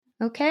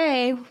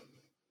Okay.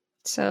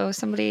 So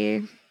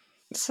somebody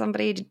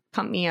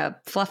pump me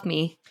up, fluff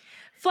me.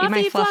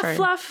 Fluffy,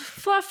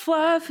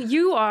 fluff.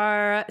 You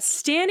are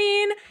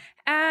standing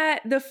at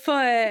the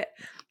foot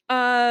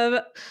of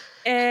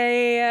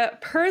a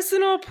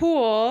personal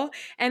pool,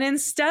 and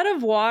instead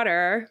of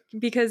water,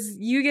 because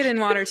you get in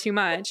water too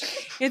much,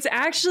 it's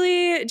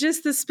actually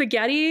just the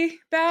spaghetti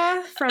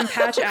bath from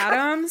Patch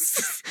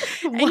Adams.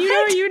 And you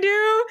know what you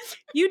do?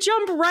 You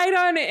jump right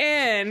on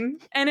in,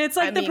 and it's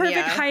like the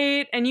perfect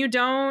height, and you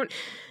don't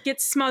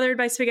get smothered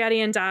by spaghetti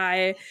and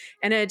die,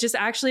 and it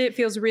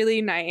feels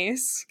really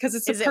nice because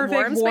it's a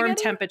perfect warm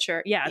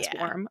temperature. Yeah, it's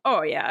warm.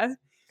 Oh yeah.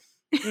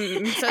 So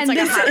it's like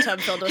a hot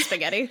tub filled with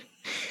spaghetti.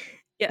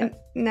 Yeah.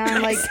 Now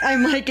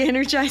I'm like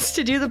energized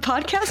to do the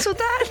podcast with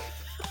that.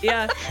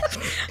 Yeah.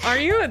 Are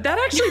you? That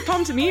actually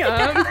pumped me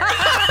up.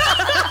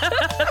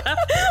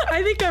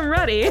 I think I'm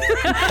ready.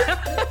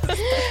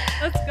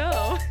 Let's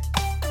go.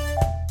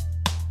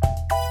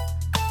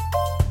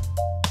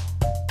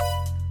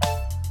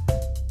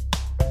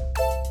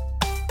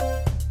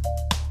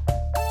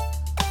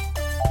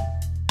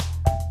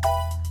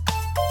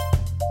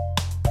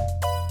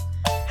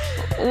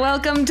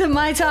 Welcome to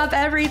My Top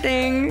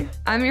Everything.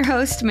 I'm your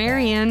host,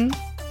 Marian.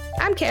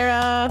 I'm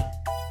Kara.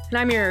 And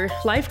I'm your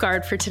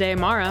lifeguard for today,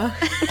 Mara.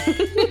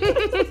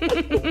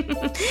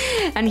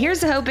 And here's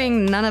to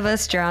hoping none of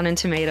us drown in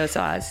tomato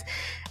sauce.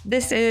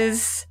 This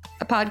is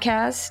a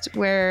podcast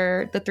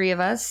where the three of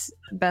us,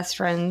 best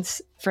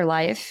friends for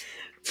life,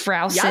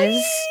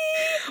 Frouses,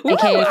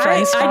 aka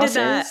Friends I did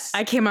that.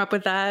 I came up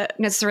with that.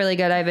 It's really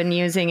good. I've been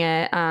using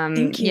it.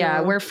 Thank you.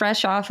 Yeah, we're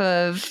fresh off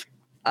of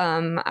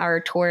our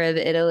tour of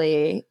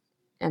Italy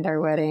and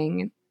our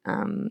wedding.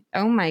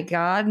 Oh my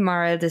God,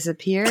 Mara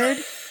disappeared.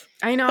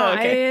 I know. Oh,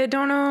 okay. I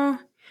don't know.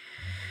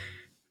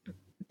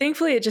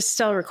 Thankfully, it just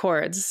still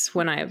records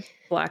when I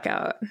black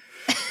out.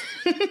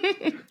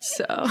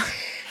 So,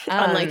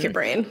 unlike your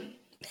brain.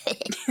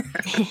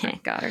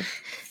 Got her.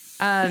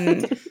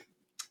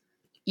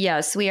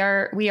 Yes, we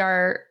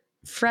are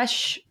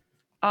fresh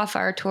off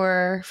our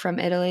tour from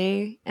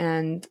Italy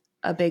and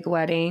a big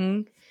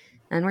wedding.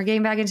 And we're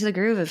getting back into the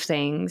groove of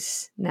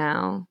things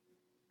now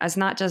as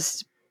not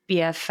just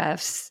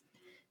BFFs,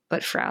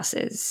 but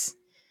Frouses.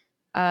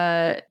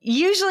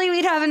 Usually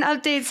we'd have an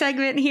update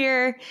segment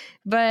here,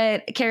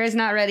 but Kara's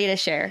not ready to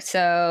share.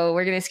 So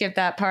we're going to skip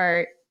that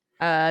part.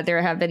 There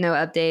have been no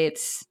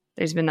updates.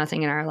 There's been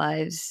nothing in our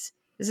lives.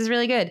 This is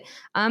really good.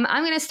 I'm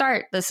going to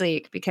start this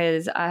week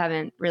because I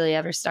haven't really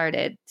ever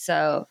started.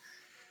 So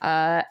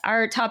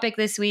our topic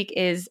this week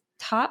is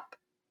top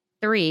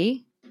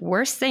 3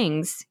 worst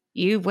things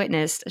you've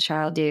witnessed a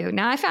child do.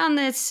 Now, I found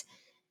this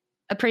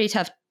a pretty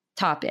tough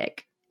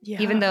topic,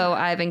 even though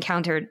I've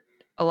encountered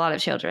a lot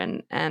of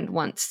children and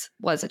once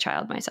was a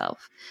child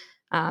myself.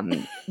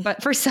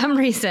 But for some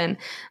reason,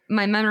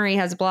 my memory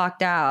has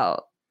blocked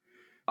out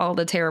all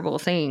the terrible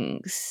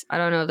things. I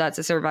don't know if that's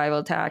a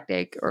survival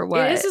tactic or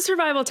what. It is a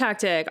survival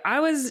tactic. I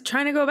was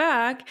trying to go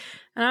back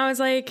and I was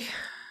like,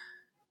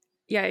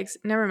 yikes,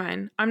 never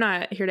mind. I'm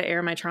not here to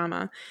air my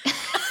trauma.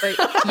 But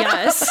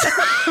yes.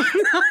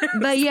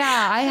 But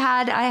yeah, I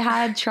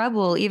had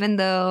trouble, even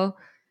though,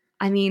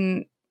 I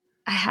mean,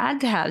 I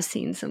had to have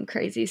seen some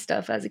crazy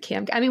stuff as a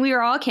camp. I mean, we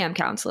were all camp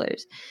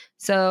counselors.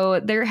 So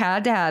there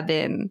had to have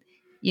been,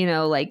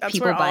 like that's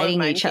people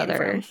biting each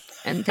other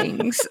and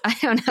things. I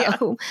don't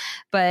know. Yeah.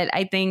 But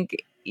I think,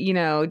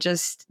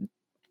 just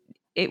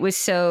it was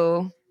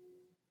so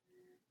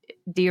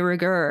de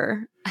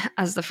rigueur,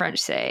 as the French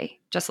say,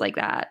 just like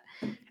that.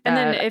 And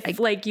then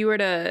if you were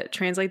to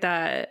translate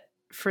that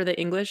for the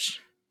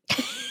English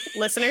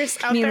listeners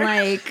out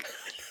there.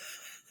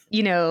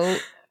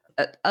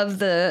 Of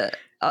the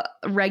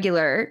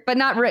regular, but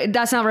not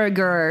that's not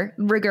rigueur.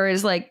 Rigueur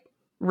is like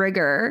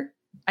rigor,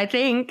 I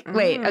think.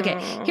 Wait, okay.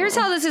 Here's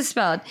how this is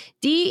spelled: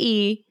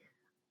 DEREGEUR.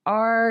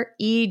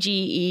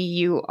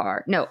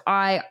 No,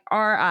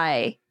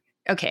 IRI.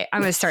 Okay,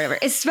 I'm gonna start over.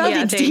 It's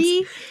spelled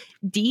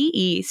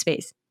DE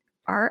space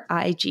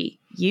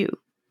RIGUEUR,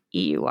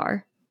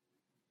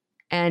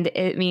 and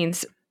it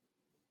means.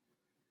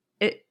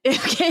 It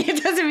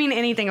doesn't mean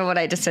anything of what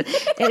I just said.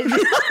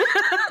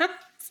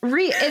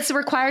 It's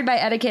required by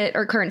etiquette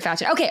or current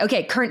fashion.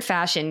 Okay, current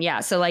fashion. Yeah,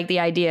 so like the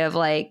idea of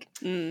like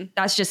that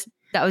was just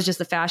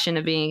the fashion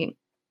of being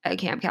a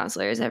camp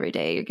counselor. Is every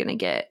day you're gonna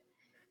get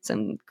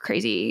some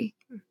crazy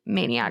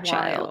maniac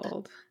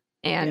child,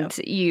 and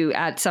you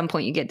at some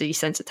point you get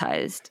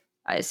desensitized.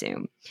 I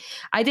assume.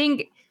 I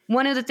think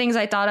one of the things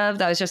I thought of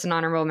that was just an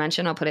honorable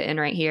mention. I'll put it in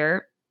right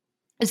here.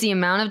 Is the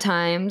amount of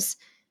times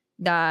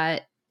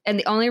that. And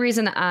the only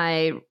reason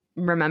I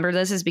remember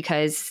this is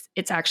because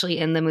it's actually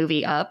in the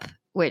movie Up,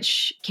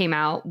 which came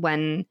out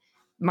when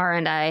Mara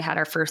and I had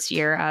our first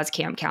year as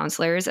camp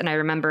counselors. And I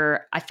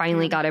remember I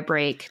finally got a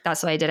break.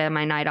 That's what I did on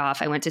my night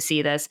off. I went to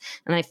see this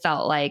and I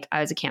felt like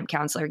I was a camp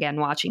counselor again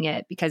watching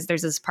it, because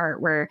there's this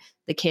part where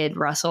the kid,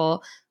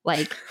 Russell,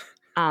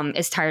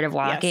 is tired of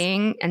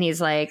walking and he's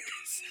like,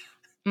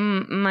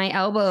 my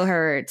elbow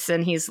hurts.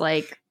 And he's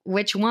like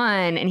which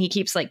one? And he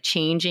keeps like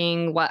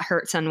changing what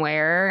hurts and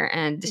where.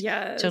 And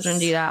children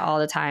do that all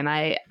the time.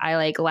 I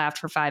like laughed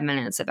for 5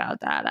 minutes about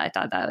that. I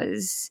thought that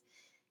was,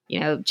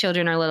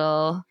 children are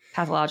little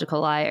pathological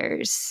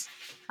liars.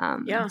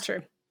 Yeah,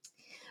 true.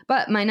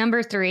 But my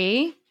number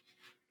 3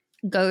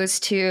 goes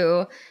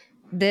to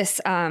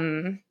this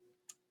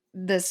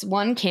this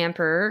one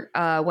camper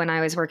when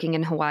I was working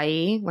in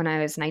Hawaii when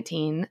I was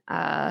 19.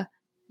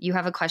 You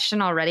have a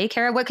question already,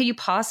 Kara? What could you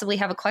possibly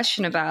have a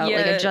question about? Yeah,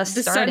 like it just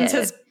started.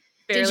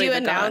 Did you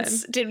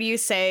announce? Did you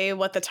say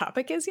what the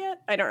topic is yet?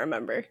 I don't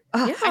remember.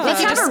 Oh, yeah.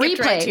 Let's have a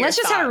replay. Let's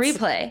just have a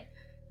replay.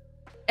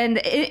 And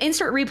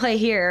insert replay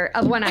here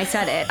of when I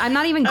said it. I'm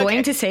not even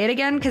going to say it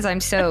again because I'm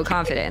so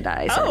confident that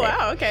I said it. Oh,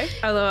 wow. Okay.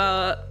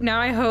 LOL. Now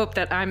I hope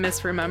that I'm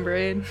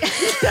misremembering.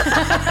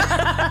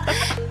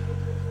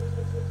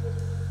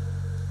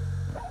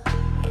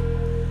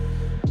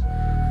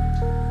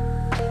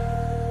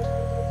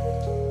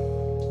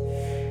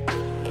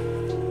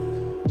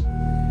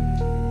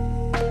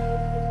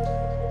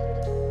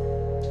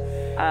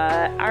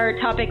 Our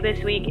topic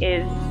this week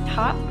is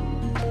top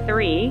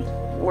 3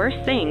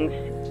 worst things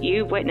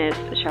you've witnessed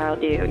a child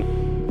do.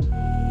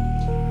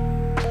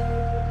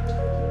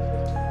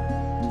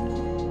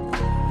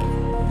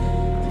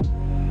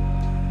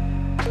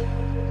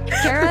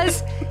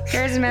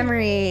 Kara's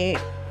memory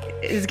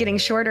is getting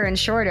shorter and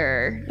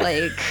shorter,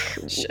 like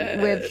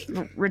with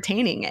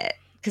retaining it.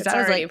 Because that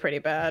was already like pretty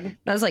bad.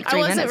 That was like 3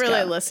 minutes I wasn't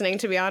really ago. listening,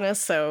 to be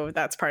honest, so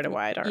that's part of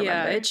why I don't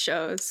remember. Yeah, it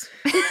shows.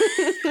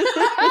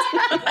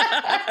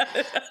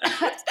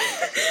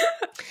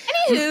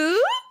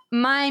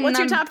 Anywho, what's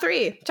your top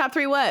 3? Top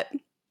 3 what?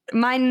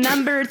 My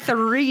number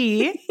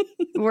 3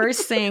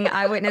 worst thing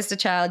I witnessed a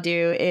child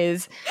do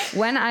is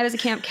when I was a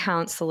camp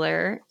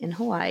counselor in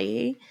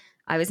Hawaii.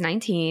 I was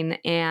 19,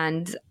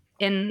 and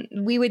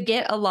we would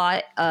get a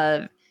lot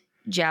of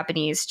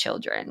Japanese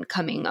children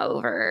coming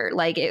over.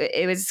 Like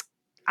it was.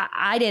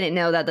 I didn't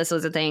know that this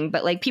was a thing,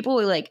 but like people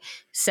would like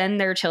send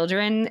their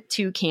children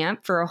to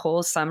camp for a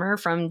whole summer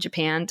from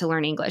Japan to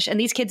learn English. And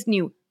these kids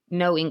knew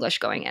no English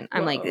going in.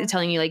 I'm like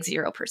telling you like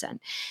 0%.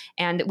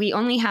 And we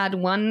only had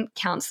one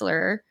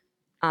counselor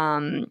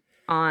on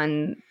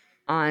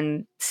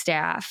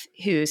staff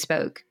who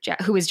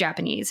was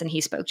Japanese, and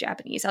he spoke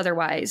Japanese.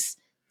 Otherwise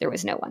there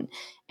was no one.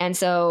 And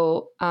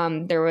so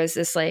there was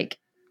this like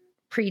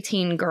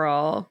preteen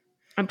girl.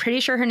 I'm pretty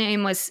sure her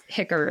name was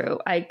Hikaru.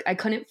 I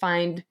couldn't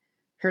find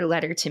her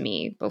letter to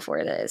me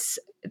before this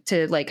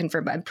to like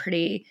confirm, but I'm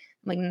pretty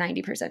like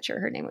 90% sure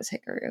her name was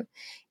Hikaru.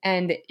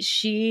 And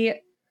she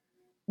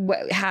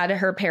had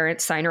her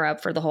parents sign her up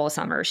for the whole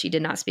summer. She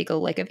did not speak a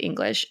lick of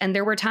English. And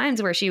there were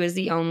times where she was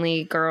the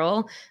only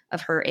girl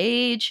of her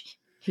age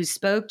who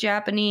spoke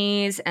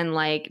Japanese, and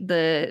like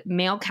the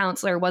male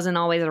counselor wasn't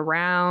always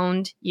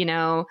around,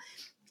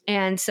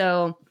 And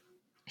so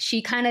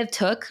she kind of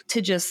took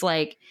to just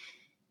like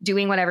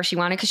doing whatever she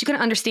wanted because she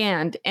couldn't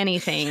understand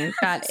anything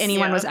that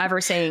anyone was ever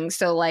saying.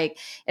 So like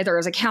if there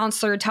was a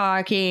counselor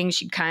talking,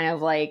 she'd kind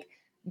of like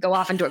go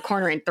off into a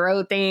corner and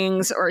throw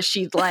things, or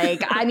she'd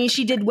like,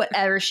 she did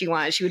whatever she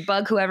wanted. She would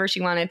bug whoever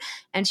she wanted.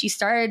 And she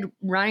started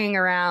running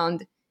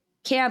around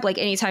camp like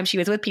anytime she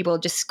was with people,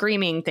 just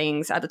screaming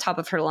things at the top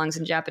of her lungs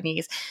in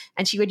Japanese.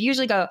 And she would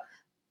usually go,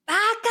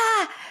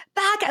 "Baka,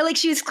 baka." Like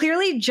she was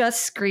clearly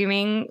just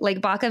screaming,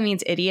 like baka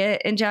means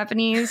idiot in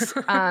Japanese.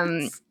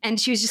 And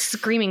she was just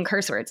screaming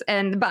curse words.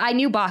 But I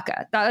knew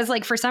baka. That was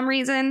like, for some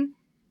reason,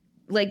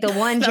 like the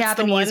one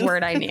Japanese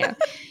word I knew.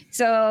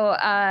 So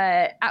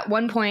at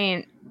one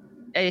point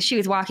she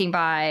was walking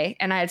by,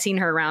 and I had seen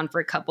her around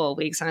for a couple of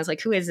weeks, and I was like,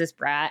 who is this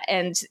brat?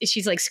 And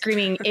she's like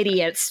screaming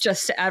idiots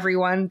just to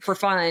everyone for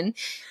fun.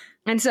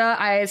 And so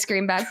I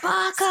screamed back,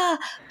 "Baka,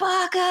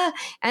 baka."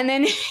 And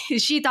then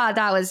she thought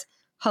that was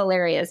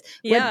hilarious.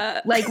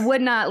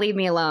 Would not leave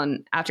me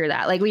alone after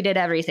that. Like we did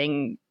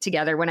everything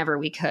together whenever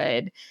we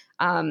could.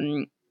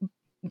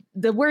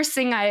 The worst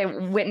thing I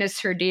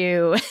witnessed her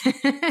do,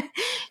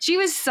 she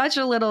was such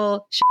a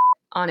little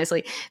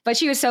honestly, but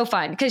she was so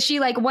fun because she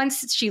like,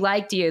 once she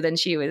liked you, then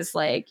she was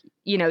like,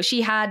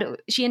 she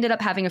ended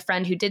up having a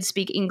friend who did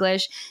speak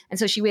English. And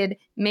so she would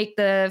make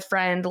the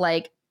friend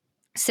like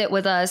sit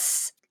with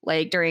us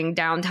like during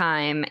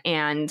downtime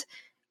and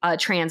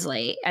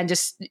translate, and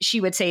just she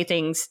would say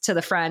things to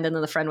the friend, and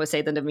then the friend would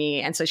say them to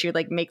me, and so she would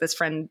like make this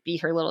friend be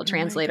her little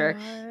translator.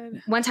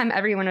 One time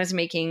everyone was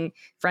making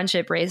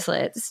friendship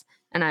bracelets,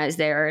 and I was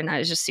there, and I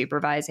was just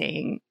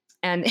supervising,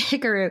 and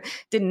Hikaru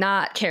did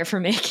not care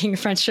for making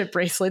friendship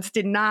bracelets,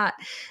 did not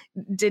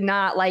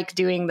like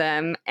doing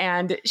them.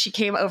 And she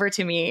came over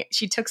to me.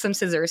 She took some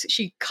scissors.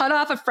 She cut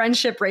off a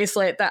friendship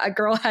bracelet that a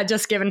girl had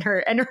just given her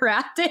and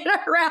wrapped it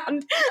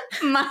around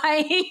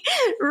my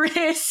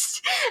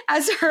wrist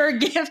as her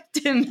gift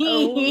to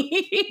me.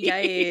 Oh,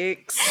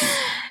 yikes.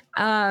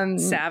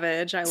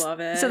 Savage. I love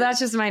it. So that's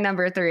just my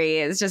number 3.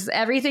 It's just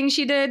everything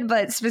she did,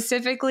 but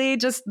specifically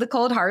just the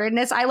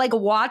cold-heartedness. I like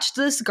watched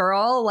this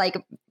girl like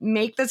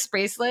make this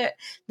bracelet,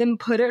 then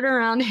put it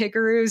around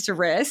Hikaru's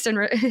wrist, and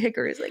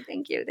Hikaru's like,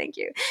 thank you.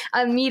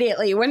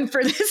 Immediately went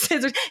for the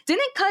scissors,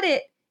 didn't cut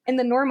it in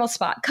the normal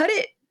spot. Cut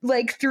it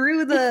like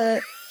through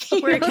the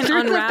where it can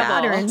through the unravel.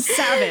 pattern.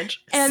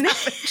 Savage. And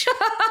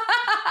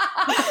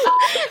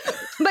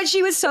but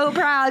she was so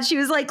proud. She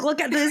was like,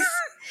 look at this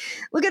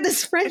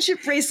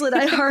friendship bracelet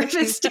I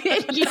harvested.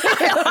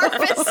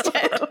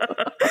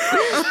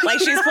 Like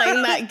she's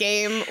playing that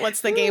game.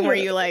 What's the game where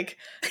you like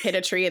hit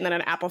a tree and then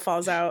an apple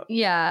falls out?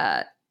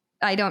 Yeah.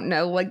 I don't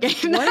know what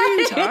game What are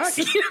you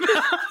talking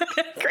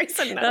about?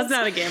 Grayson knows. That's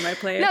not a game I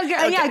played. No,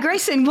 yeah,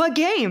 Grayson, what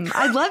game?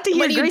 I'd love to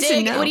hear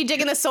Grayson know. When you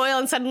dig in the soil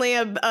and suddenly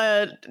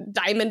a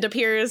diamond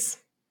appears.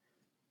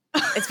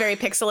 It's very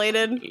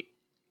pixelated.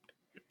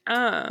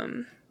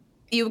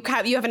 You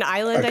have an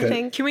island, I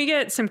think. Can we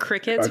get some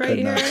crickets right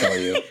here?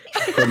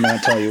 I could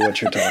not tell you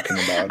what you're talking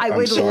about.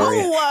 I'm sorry.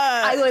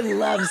 I would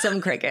love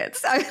some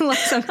crickets. I would love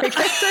some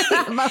crickets in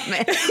that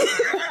moment.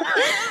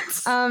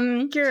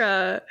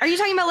 Kira, are you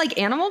talking about like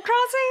Animal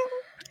Crossing?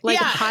 Like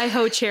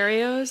Hi-Ho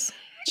Cheerios?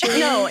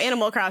 No,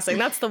 Animal Crossing.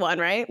 That's the one,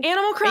 right?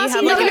 Animal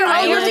Crossing? No,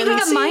 you're thinking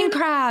of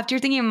Minecraft. You're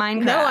thinking of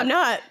Minecraft. No, I'm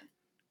not.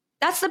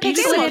 That's the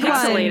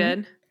pixelated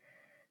one.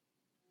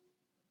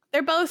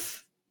 They're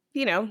both,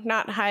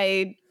 not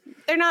high.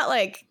 They're not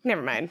like,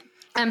 never mind.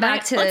 I'm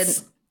back to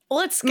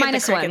let's get the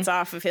crickets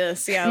off of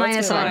this. Yeah,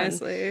 minus one.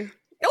 Honestly.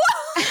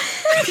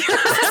 Doesn't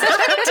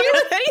do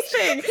with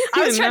anything.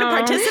 I was trying to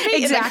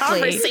participate in the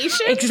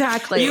conversation.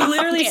 Exactly. You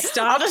literally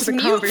stopped the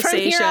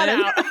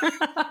conversation.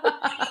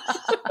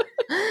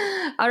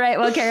 All right,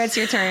 well, Kara, it's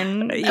your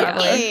turn.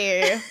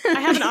 Yeah.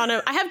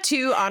 I have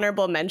 2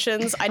 honorable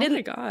mentions. I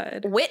didn't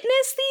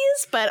witness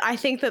these, but I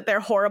think that they're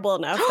horrible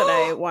enough that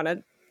I want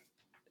to.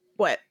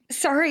 What?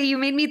 Sorry, you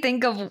made me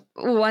think of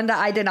one that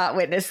I did not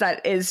witness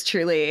that is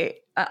truly.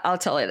 I'll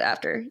tell it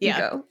after you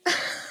go.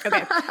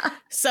 Okay.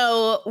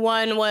 So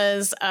one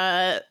was,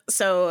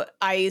 so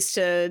I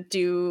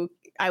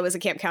was a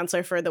camp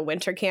counselor for the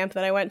winter camp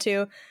that I went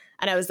to.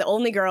 And I was the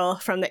only girl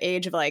from the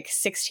age of like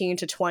 16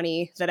 to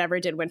 20 that ever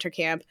did winter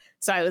camp.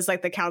 So I was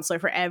like the counselor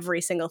for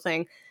every single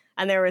thing.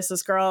 And there was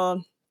this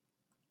girl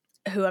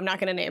who I'm not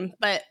going to name,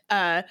 but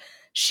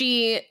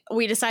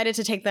we decided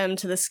to take them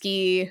to the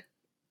ski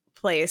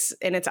place,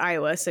 and it's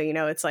Iowa. So,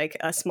 it's like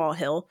a small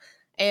hill.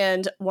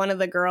 And one of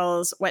the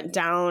girls went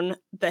down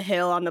the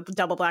hill on the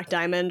Double Black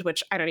Diamond,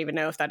 which I don't even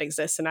know if that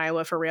exists in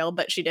Iowa for real,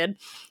 but she did.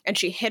 And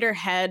she hit her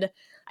head,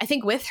 I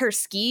think with her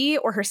ski,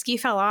 or her ski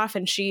fell off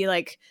and she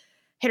like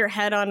hit her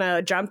head on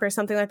a jump or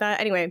something like that.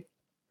 Anyway,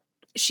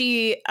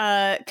 she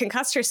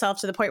concussed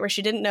herself to the point where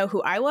she didn't know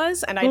who I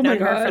was. And I'd known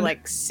her for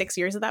like 6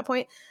 years at that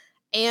point.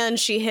 And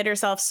she hit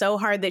herself so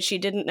hard that she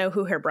didn't know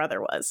who her brother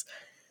was.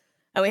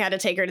 And we had to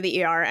take her to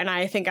the ER. And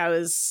I think I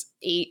was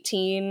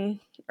 18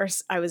 or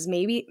I was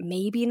maybe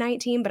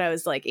 19, but I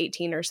was like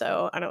 18 or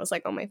so. And I was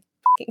like, oh my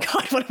fucking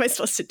God, what am I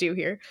supposed to do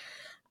here?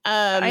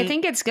 I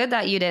think it's good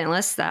that you didn't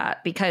list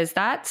that, because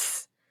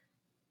that's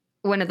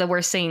one of the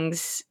worst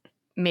things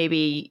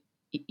maybe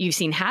you've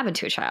seen happen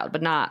to a child,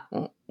 but not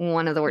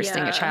one of the worst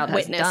thing a child has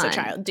witness done. A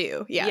child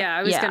do. Yeah,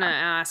 I was going to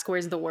ask,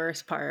 where's the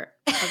worst part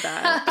of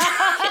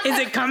that? Is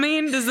it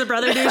coming? Does the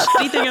brother do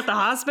anything at the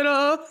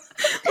hospital?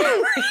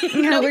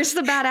 No, where's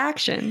the bad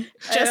action?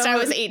 I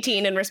was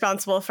 18 and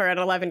responsible for an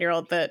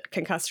 11-year-old that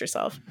concussed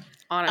herself.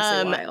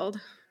 Honestly, wild.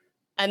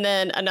 And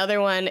then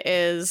another one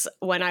is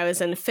when I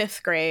was in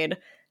 5th grade,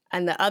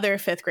 and the other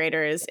 5th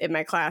graders in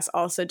my class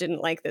also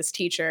didn't like this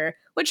teacher,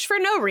 which for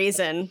no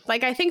reason.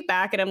 Like, I think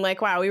back and I'm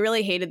like, wow, we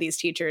really hated these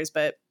teachers,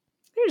 but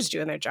they're just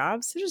doing their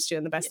jobs. They're just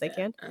doing the best they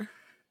can.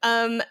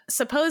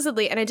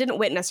 Supposedly, and I didn't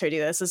witness her do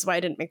this. This is why I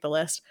didn't make the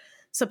list.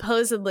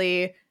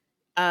 Supposedly,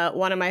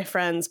 one of my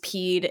friends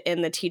peed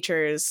in the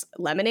teacher's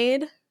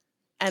lemonade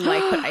and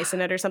like put ice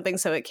in it or something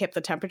so it kept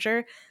the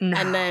temperature. No.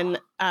 And then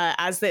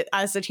as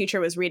the teacher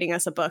was reading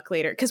us a book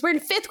later, because we're in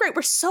 5th grade,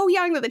 we're so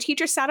young that the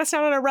teacher sat us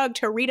down on a rug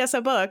to read us a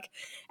book,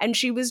 and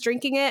she was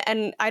drinking it.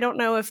 And I don't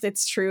know if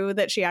it's true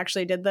that she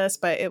actually did this,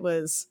 but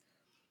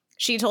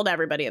she told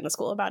everybody in the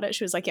school about it.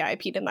 She was like, yeah, I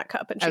peed in that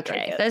cup, and she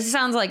drank it. This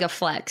sounds like a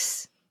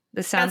flex.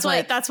 That's why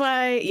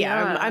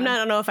I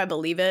don't know if I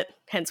believe it,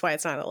 hence why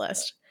it's not on the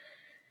list.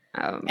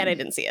 And I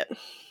didn't see it.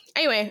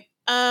 Anyway,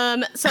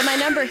 so my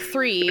number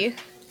 3.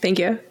 Thank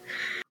you.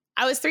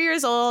 I was 3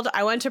 years old.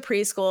 I went to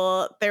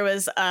preschool. There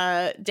was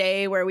a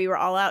day where we were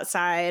all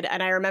outside,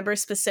 and I remember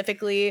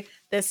specifically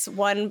this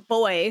one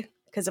boy,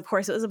 because of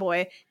course it was a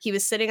boy. He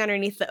was sitting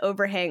underneath the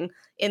overhang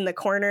in the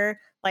corner,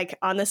 like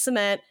on the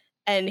cement,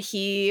 and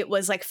he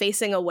was like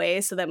facing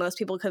away so that most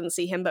people couldn't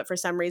see him, but for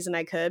some reason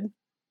I could.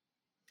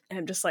 And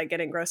I'm just like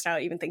getting grossed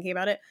out even thinking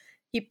about it.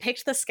 He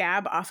picked the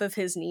scab off of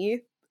his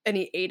knee and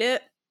he ate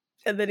it,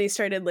 and then he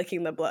started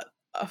licking the blood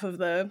off of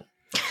the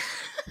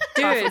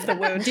Dude, the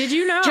wound. Did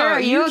you know? Kara,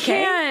 you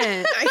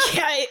can't. I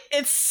can't.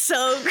 It's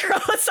so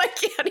gross. I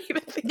can't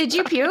even think. Did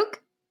you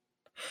puke?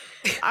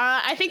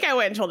 I think I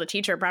went and told a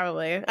teacher,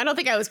 probably. I don't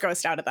think I was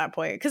grossed out at that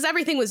point, because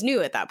everything was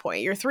new at that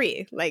point. You're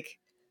 3. Like,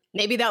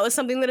 maybe that was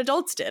something that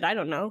adults did. I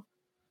don't know.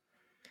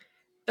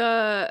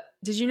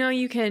 Did you know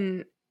you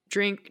can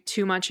drink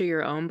too much of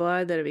your own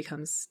blood that it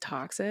becomes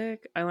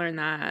toxic? I learned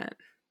that.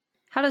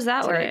 How does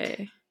that today.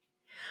 work?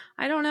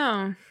 I don't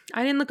know.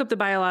 I didn't look up the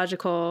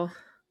biological.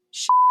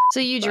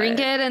 So you drink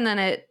it and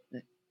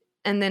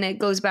then it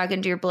goes back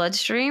into your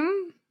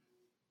bloodstream,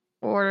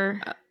 or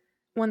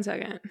 1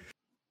 second.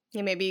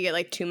 Yeah, maybe you get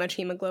like too much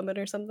hemoglobin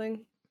or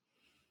something.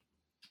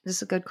 This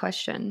is a good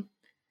question.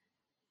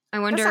 I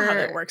wonder That's not how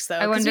that works, though.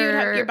 I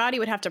wonder your body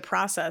would have to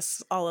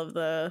process all of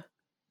the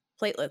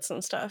platelets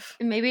and stuff.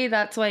 Maybe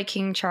that's why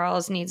King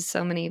Charles needs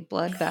so many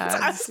blood bags.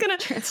 I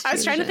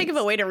was trying to think of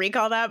a way to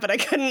recall that, but I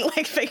couldn't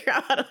like figure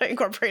out how to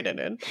incorporate it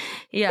in.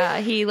 Yeah,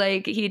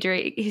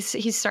 he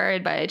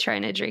started by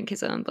trying to drink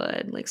his own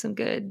blood, like some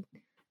good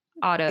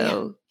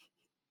auto. Yeah.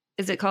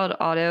 Is it called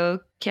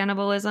auto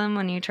cannibalism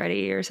when you try to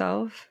eat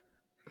yourself?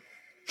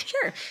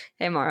 Sure.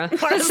 Hey, Mara.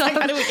 Mara's like,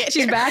 how do we get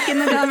She's here? back in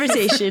the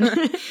conversation.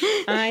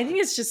 I think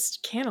it's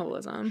just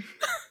cannibalism.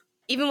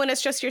 Even when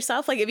it's just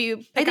yourself, like if you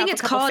pick I think up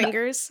it's a couple called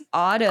fingers.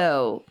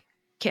 Auto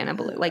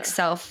cannibalism, like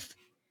self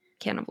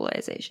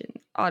cannibalization,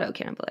 auto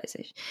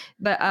cannibalization.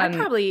 But I'd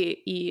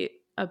probably eat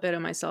a bit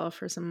of myself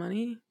for some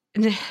money.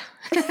 I'm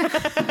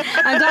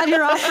glad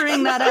you're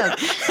offering that up.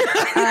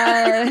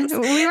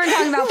 We weren't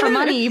talking about for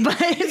money, but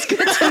it's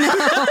good to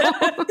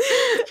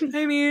know.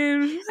 I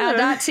mean, add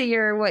that to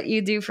your what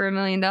you do for $1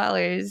 million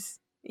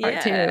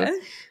part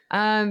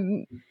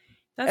two.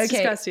 That's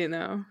disgusting,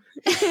 though.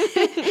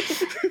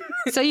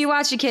 So you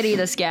watched a kid eat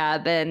a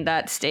scab, and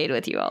that stayed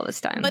with you all this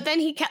time. But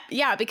then he kept,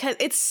 because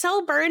it's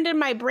so burned in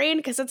my brain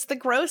because it's the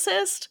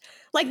grossest.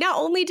 Like, not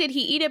only did he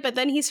eat it, but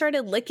then he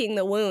started licking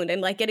the wound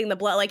and like getting the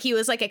blood. Like, he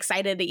was like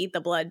excited to eat the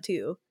blood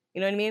too.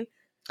 You know what I mean?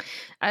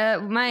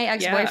 My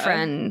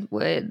ex-boyfriend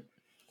would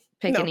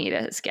pick and eat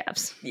his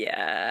scabs.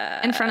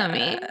 Yeah. In front of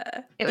me.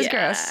 It was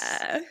gross.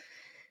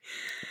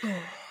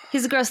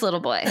 He's a gross little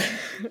boy.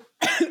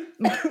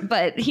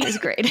 But he's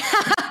great.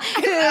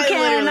 Who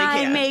can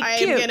I make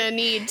cute? I'm gonna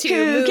need to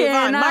move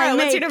on. Mara,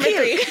 what's your number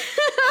 3?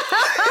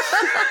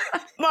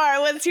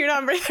 Mara, what's your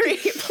number 3,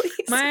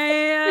 please?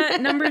 My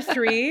number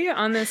 3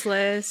 on this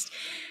list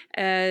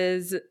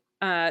is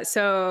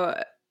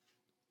so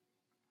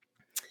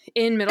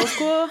in middle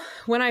school,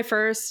 when I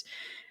first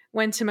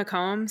went to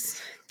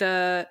McCombs,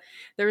 there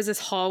was this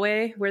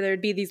hallway where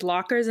there'd be these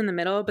lockers in the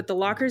middle, but the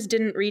lockers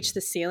didn't reach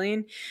the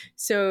ceiling.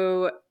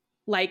 So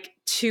like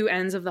 2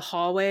 ends of the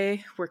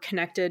hallway were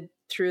connected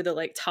through the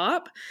like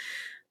top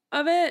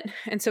of it.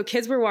 And so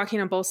kids were walking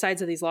on both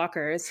sides of these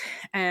lockers,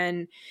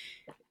 and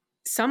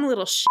some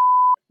little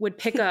would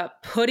pick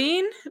up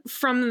pudding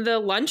from the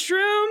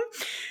lunchroom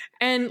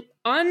and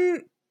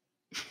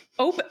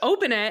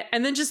open it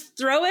and then just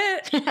throw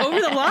it over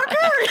the locker.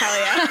 Hell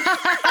yeah.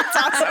 That's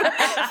awesome.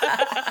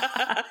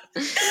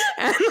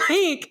 And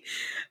like,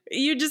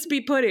 you'd just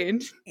be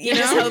pudding. You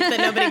just hope that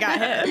nobody got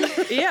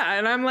hit. Yeah.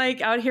 And I'm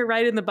like out here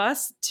riding the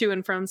bus to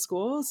and from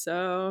school.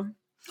 So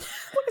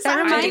that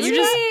reminds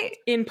me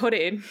in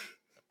pudding.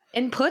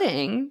 In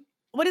pudding?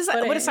 What is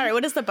that?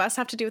 What does the bus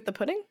have to do with the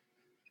pudding?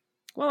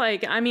 Well,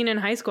 like, I mean, in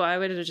high school, I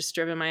would have just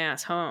driven my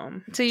ass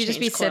home. So you just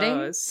be sitting?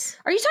 Are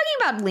you talking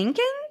about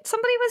Lincoln?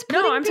 Somebody was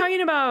putting No, I'm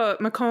talking about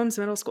McCombs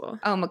Middle School.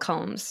 Oh,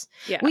 McCombs.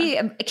 Yeah.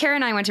 Kara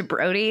and I went to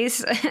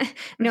Brody's.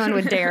 No one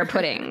would dare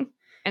pudding.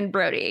 And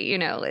Brody, you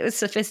know, it was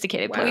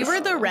sophisticated. Wow. We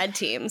were the red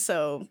team,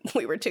 so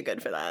we were too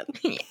good for that.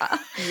 Yeah.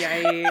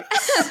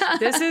 Yikes.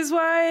 This is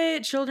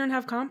why children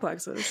have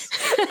complexes.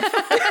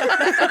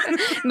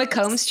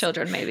 McCombs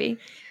children, maybe.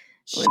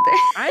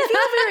 I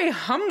feel very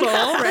humble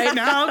right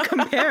now,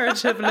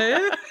 comparatively.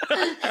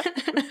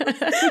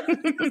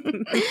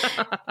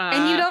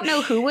 And you don't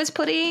know who was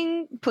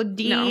pudding?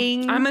 No,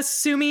 I'm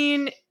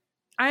assuming.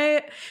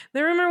 The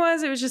rumor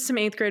was it was just some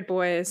 8th grade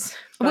boys.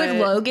 Would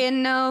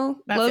Logan know?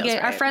 Logan,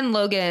 right. Our friend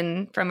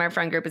Logan from our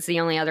friend group is the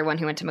only other one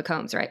who went to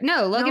McCombs, right?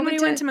 No, Logan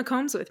went to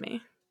McCombs with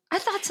me. I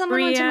thought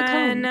someone went to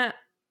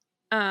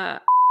McCombs.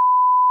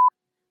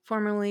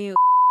 Formerly.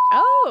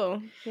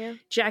 Oh, yeah.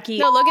 Jackie.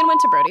 No, Logan went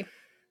to Brody.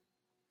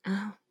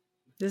 Oh.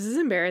 This is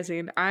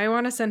embarrassing. I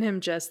want to send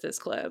him just this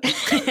clip.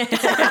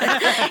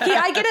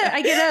 I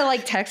get a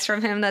like text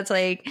from him that's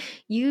like,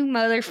 "You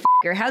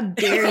motherfucker! How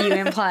dare you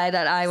imply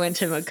that I went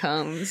to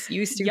McCombs?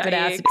 You stupid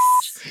ass!"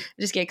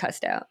 Just get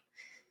cussed out.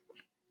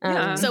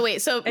 So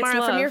wait,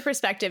 Mara, from your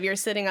perspective, you're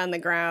sitting on the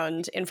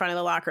ground in front of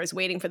the lockers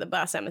waiting for the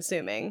bus, I'm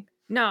assuming.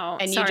 No,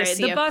 and you just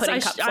see a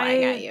pudding cup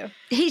flying at you.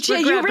 You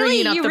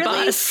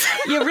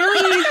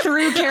really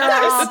threw Kara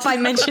off by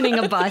mentioning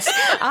a bus.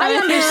 I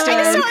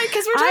understand.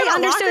 Because we're talking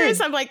about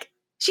lockers. I'm like,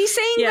 she's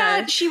saying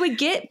that she would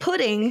get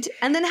puddinged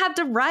and then have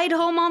to ride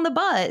home on the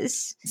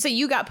bus. So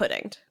you got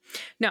puddinged.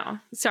 No,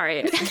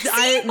 sorry. This is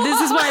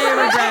why I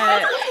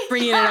regret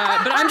bringing it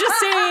up. But I'm just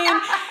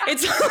saying,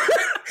 it's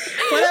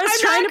what I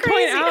was trying to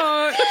point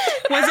out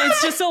was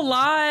it's just a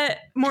lot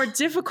more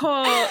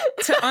difficult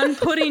to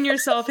unpudding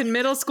yourself in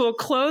middle school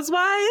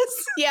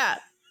clothes-wise. Yeah.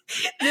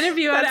 Than if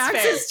you had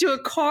access to a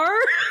car.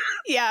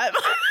 Yeah,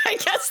 I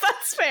guess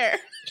that's fair.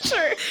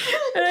 Sure. And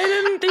I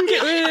didn't think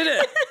it would.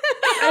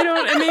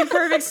 It made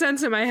perfect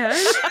sense in my head.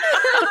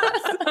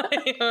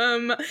 I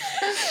am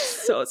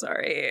so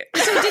sorry.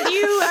 So did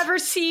you ever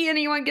see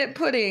anyone get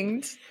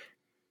puddinged?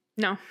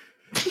 No.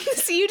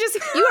 So you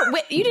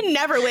didn't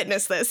never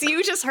witness this.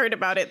 You just heard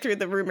about it through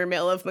the rumor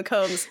mill of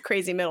Macomb's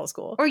crazy middle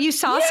school. Or you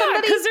saw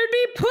somebody? Because there'd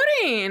be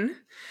pudding.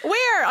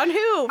 Where? On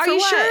who? Are you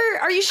sure?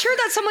 Are you sure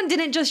that someone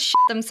didn't just shit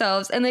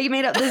themselves and they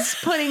made up this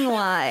pudding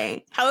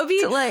lie? That would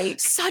be like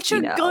such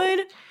a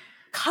good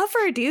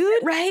cover,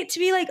 dude. Right? To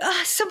be like,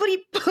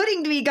 somebody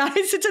puddinged me, guys.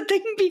 It's a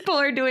thing people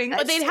are doing.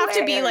 But they'd have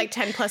to be like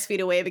 10 plus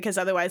feet away because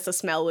otherwise the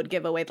smell would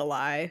give away the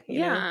lie. You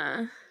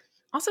know?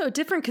 Also,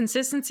 different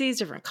consistencies,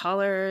 different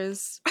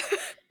colors.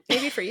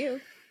 Maybe for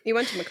you. You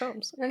went to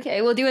Macomb's.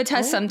 Okay, we'll do a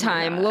test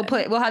sometime.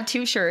 We'll have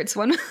 2 shirts,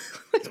 one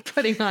with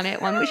pudding on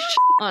it, one with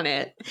on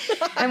it,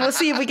 and we'll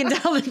see if we can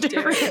tell the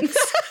difference.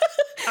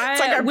 It's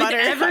like our butter.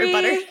 Every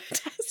butter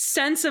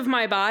sense of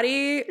my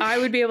body, I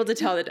would be able to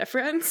tell the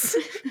difference.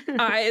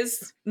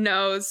 Eyes,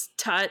 nose,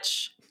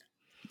 touch,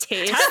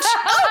 taste.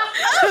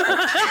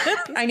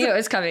 I knew it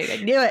was coming. I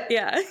knew it.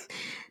 Yeah.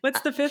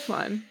 What's the 5th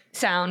one?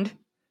 Sound,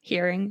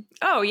 hearing.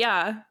 Oh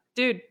yeah,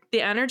 dude.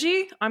 The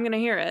energy. I'm gonna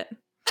hear it.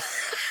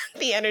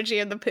 The energy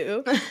of the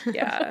poo.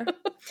 Yeah.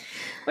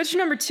 What's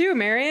your number 2,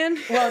 Marion?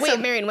 Well, wait,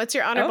 Marion, what's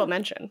your honorable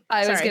mention?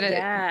 I was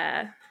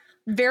gonna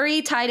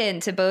very tied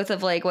into both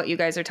of like what you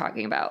guys are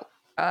talking about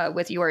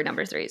with your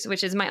number 3s,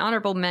 which is my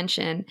honorable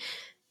mention.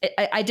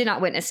 I did not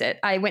witness it.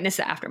 I witnessed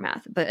the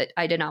aftermath, but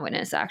I did not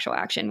witness the actual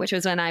action, which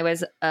was when I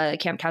was a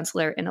camp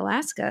counselor in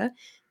Alaska.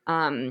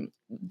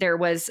 There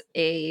was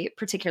a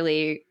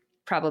particularly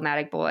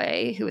problematic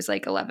boy who was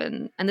like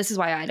 11. And this is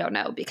why I don't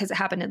know, because it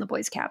happened in the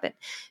boys' cabin.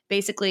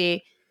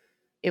 Basically,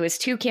 it was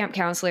 2 camp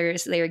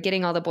counselors. They were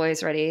getting all the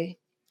boys ready.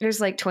 There's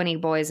like 20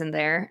 boys in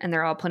there, and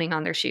they're all putting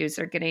on their shoes.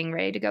 They're getting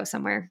ready to go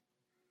somewhere.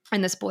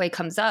 And this boy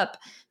comes up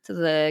to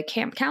the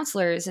camp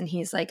counselors, and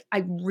he's like,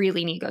 I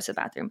really need to go to the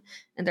bathroom.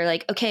 And they're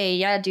like, okay,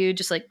 yeah, dude,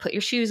 just like put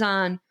your shoes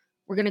on.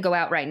 We're going to go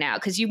out right now.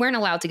 Because you weren't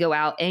allowed to go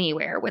out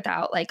anywhere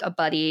without like a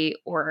buddy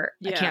or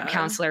a camp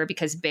counselor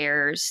because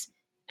bears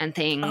and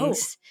things.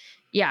 Oh.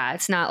 Yeah,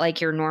 it's not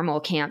like your normal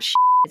camp shit.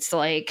 It's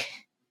like,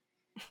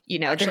 you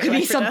know, there could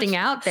be something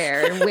out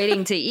there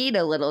waiting to eat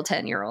a little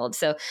 10-year-old.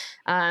 So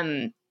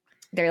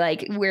they're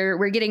like,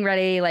 we're getting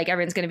ready. Like,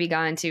 everyone's going to be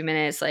gone in 2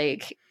 minutes.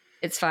 Like,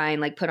 it's fine.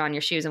 Like, put on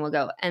your shoes and we'll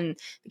go. And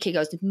the kid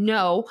goes,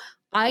 no,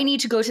 I need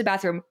to go to the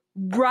bathroom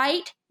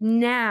right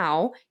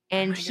now.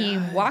 And he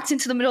walks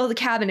into the middle of the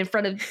cabin in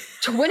front of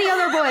 20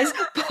 other boys,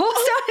 pulls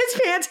down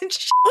his pants and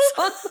shits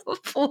on the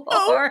floor.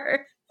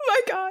 Oh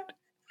my God.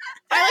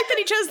 I like that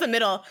he chose the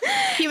middle.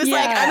 He was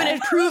like, I'm going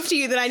to prove to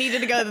you that I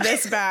needed to go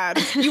this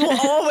bad. You will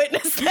all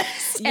witness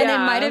this. And it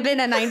might have been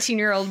a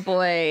 19-year-old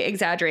boy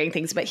exaggerating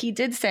things, but he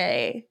did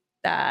say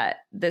that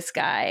this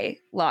guy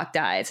locked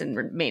eyes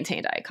and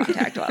maintained eye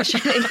contact while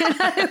shooting.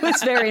 It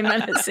was very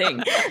menacing.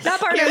 That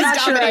part I'm not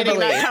sure I believe.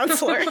 That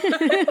counselor.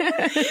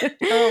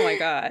 Oh my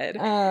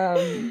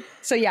God.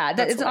 So yeah,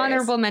 it's an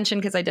honorable mention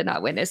because I did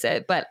not witness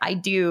it, but I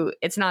do.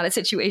 It's not a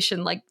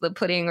situation like the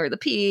pudding or the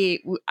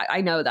pee.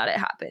 I know that it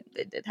happened.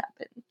 It did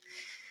happen.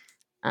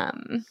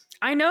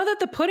 I know that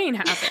the pudding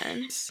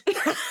happened. You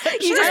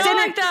just didn't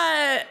like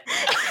that.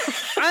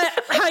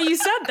 How you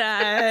said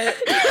that.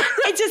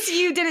 It just,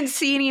 you didn't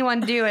see anyone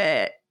do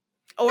it.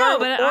 Or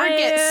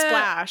get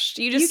splashed.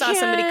 You just saw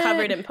somebody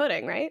covered in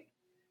pudding, right?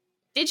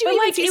 Did you even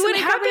like see it would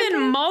somebody covered in happen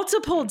pudding?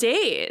 multiple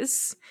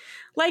days.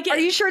 Like, are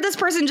you sure this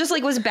person just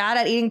like was bad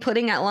at eating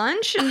pudding at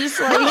lunch and just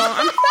like? No,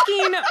 I'm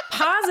fucking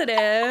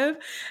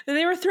positive that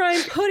they were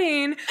throwing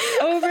pudding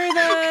over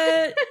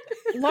the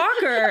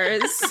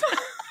lockers.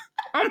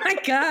 Oh my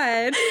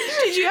God.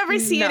 Did you ever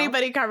see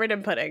anybody covered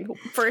in pudding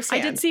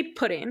firsthand? I did see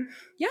pudding.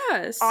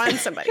 Yes. On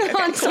somebody. Okay.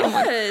 On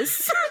someone.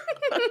 Yes.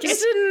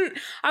 Just didn't.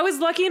 I was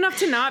lucky enough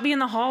to not be in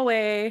the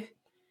hallway.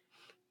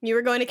 You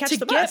were going to catch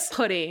the bus. Get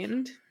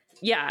pudding.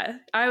 Yeah.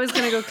 I was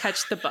going to go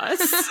catch the bus.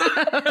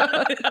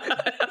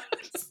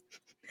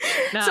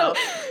 No. So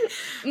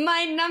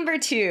my number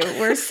 2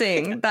 worst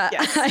thing that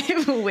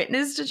I've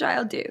witnessed a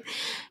child do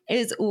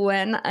is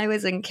when I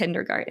was in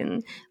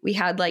kindergarten, we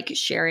had like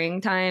sharing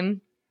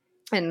time.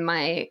 And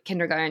my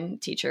kindergarten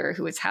teacher,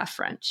 who was half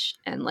French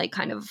and like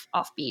kind of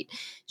offbeat,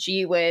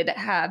 she would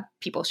have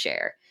people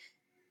share.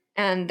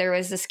 And there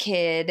was this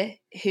kid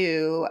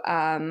who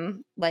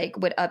like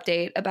would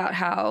update about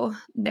how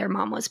their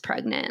mom was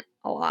pregnant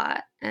a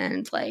lot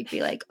and like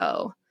be like,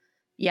 oh,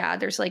 yeah,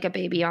 there's like a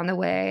baby on the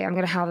way. I'm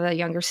going to have a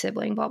younger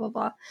sibling, blah, blah,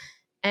 blah.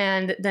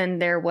 And then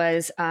there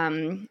was,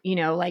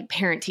 like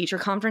parent teacher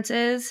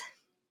conferences.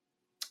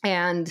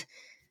 And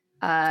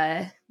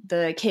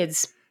the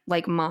kids'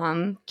 like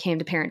mom came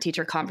to parent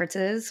teacher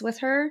conferences with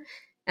her,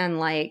 and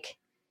like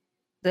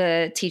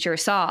the teacher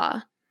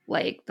saw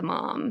like the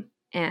mom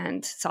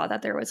and saw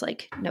that there was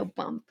like no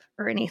bump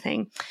or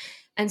anything.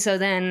 And so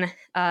then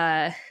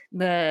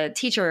the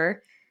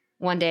teacher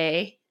one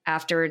day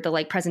after the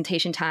like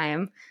presentation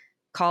time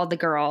called the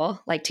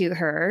girl like to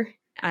her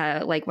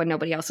like when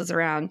nobody else was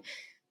around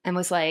and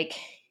was like,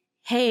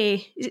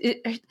 hey,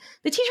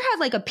 the teacher had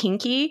like a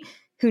pinky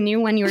who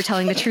knew when you were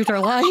telling the truth or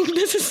lying.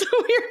 This is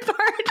the weird part.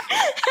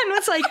 And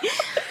was like,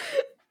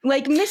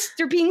 Like,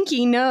 Mr.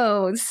 Pinky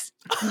knows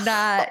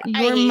that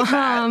your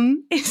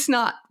mom is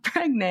not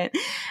pregnant.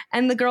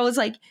 And the girl was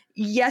like,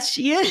 yes,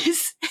 she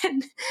is.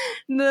 And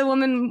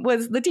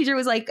the teacher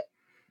was like,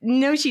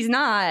 no, she's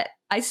not.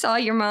 I saw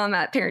your mom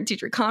at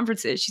parent-teacher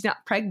conferences. She's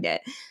not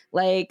pregnant.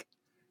 Like,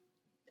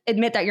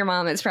 admit that your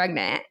mom is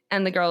pregnant.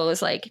 And the girl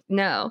was like,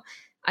 no,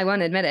 I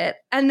won't admit it.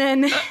 And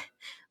then,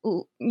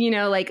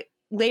 like,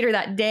 later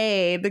that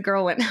day, the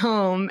girl went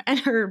home and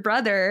her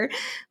brother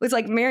was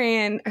like,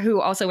 Marion, who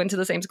also went to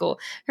the same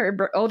school,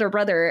 her older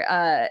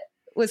brother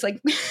was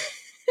like,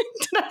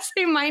 did I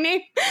say my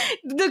name?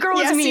 The girl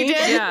was me. You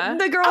did. Yeah.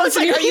 The girl I was was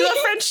like, me. are you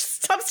a French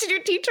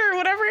substitute teacher or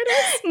whatever it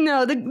is?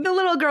 No, the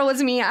little girl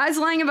was me. I was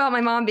lying about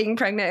my mom being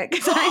pregnant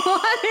because I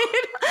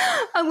wanted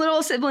a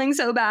little sibling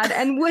so bad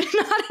and would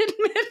not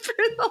admit for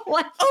the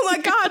life. Oh my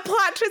God,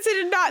 plot twist. I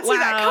did not see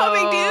that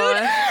coming, dude.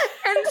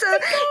 And so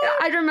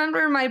I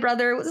remember my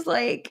brother was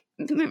like,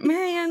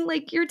 Marianne,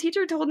 like, your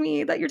teacher told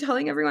me that you're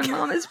telling everyone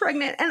mom is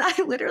pregnant. And I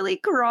literally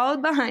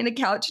crawled behind a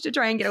couch to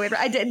try and get away from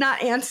it. I did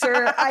not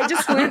answer. I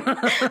just went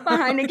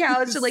behind a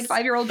couch to, like,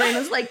 5-year-old brain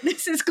was like,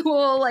 this is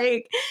cool.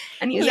 Like,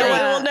 and he's like,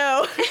 I will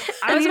know.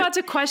 I was about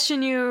to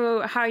question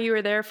you how you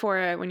were there for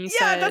it when you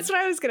said. Yeah, that's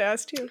what I was going to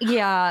ask too.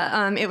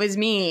 Yeah, it was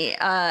me.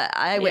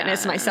 I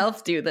witnessed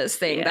myself do this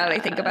thing that I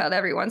think about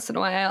every once in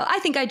a while. I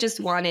think I just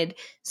wanted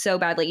so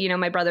badly.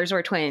 My brothers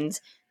were twins.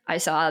 I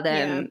saw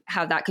them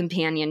have that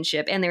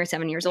companionship, and they were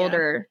 7 years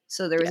older.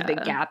 So there was a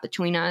big gap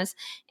between us.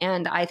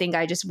 And I think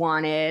I just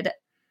wanted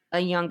a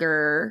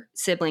younger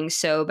sibling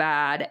so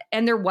bad.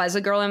 And there was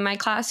a girl in my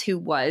class who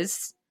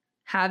was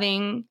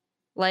having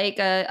like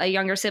a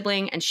younger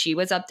sibling, and she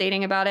was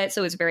updating about it.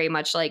 So it was very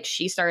much like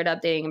she started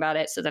updating about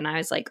it. So then I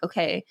was like,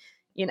 okay,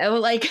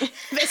 like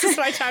this is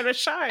my time to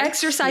shine.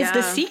 Exercise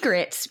the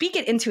secret, speak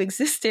it into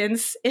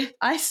existence. If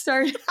I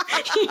start,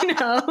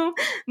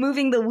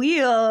 moving the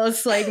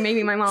wheels, like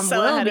maybe my mom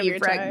will be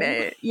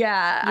pregnant.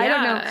 Yeah, I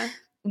don't know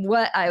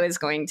what I was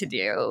going to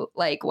do.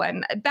 Like,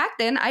 when back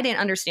then I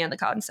didn't understand the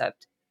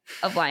concept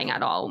of lying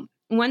at all.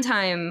 One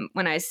time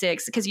when I was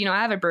 6, because I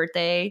have a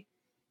birthday.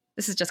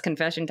 This is just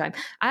confession time.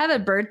 I have a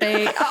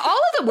birthday. All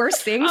of the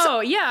worst things.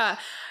 Oh yeah.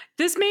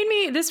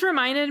 This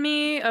reminded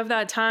me of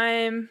that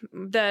time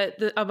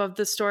of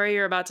the story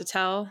you're about to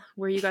tell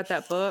where you got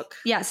that book.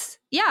 Yes.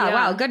 Yeah.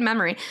 Wow. Good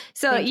memory.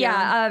 So all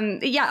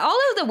of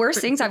the worst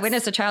things I've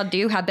witnessed a child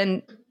do have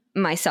been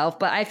myself,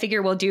 but I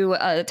figure we'll do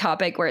a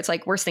topic where it's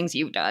like worst things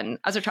you've done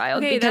as a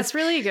child. Okay, that's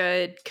really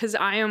good, because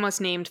I almost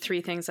named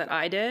 3 things that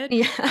I did.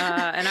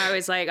 Yeah. And I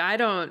was like, I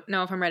don't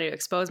know if I'm ready to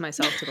expose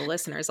myself to the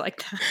listeners like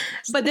that.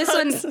 But this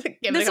wasn't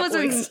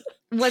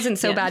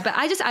so bad. But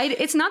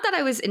it's not that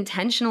I was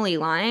intentionally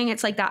lying.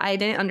 It's like that I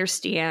didn't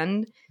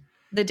understand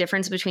the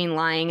difference between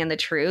lying and the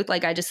truth.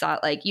 Like, I just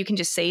thought, like, you can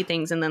just say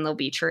things and then they'll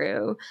be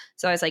true.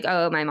 So I was like,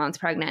 oh, my mom's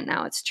pregnant,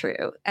 now it's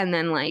true. And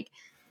then, like,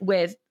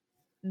 with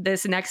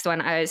this next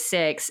one, I was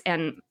 6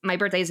 and my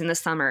birthday's in the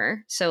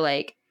summer. So,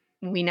 like,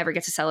 we never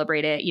get to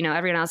celebrate it.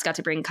 Everyone else got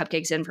to bring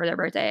cupcakes in for their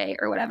birthday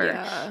or whatever.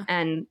 Yeah.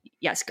 And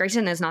yes,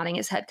 Grayson is nodding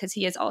his head because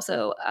he is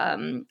also a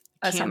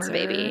Cancer. Summer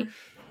baby.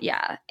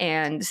 Yeah.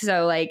 And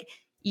so, like,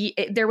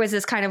 there was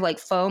this kind of like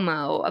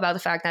FOMO about the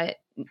fact that,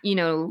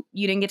 you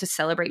didn't get to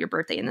celebrate your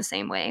birthday in the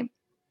same way.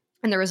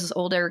 And there was this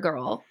older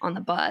girl on the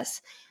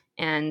bus,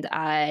 and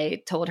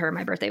I told her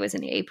my birthday was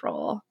in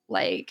April,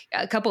 like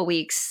a couple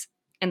weeks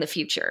in the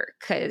future,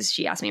 because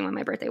she asked me when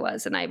my birthday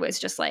was, and I was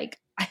just like,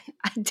 I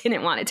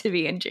didn't want it to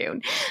be in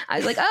June. I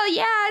was like, oh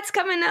yeah, it's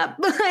coming up,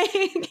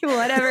 like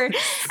whatever.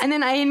 And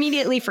then I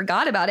immediately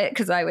forgot about it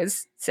because I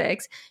was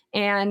 6.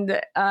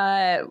 And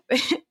a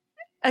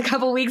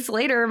couple weeks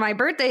later, my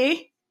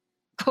birthday,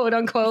 quote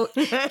unquote,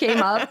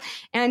 came up,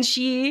 and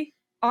she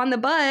on the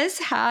bus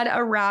had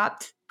a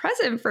wrapped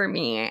present for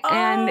me.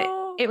 And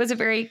it was a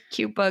very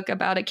cute book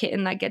about a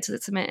kitten that gets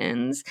its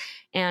mittens.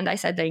 And I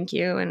said thank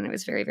you. And it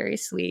was very, very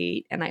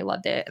sweet. And I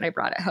loved it. And I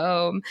brought it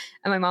home.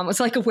 And my mom was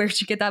like, where'd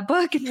you get that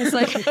book? And I was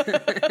like,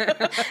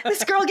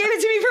 this girl gave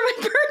it to me for my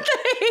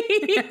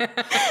birthday.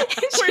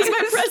 Where's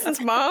my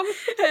presents, Mom?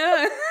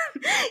 Yeah.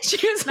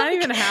 She was not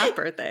even a half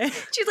birthday.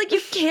 She's like,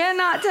 you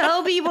cannot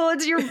tell people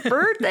it's your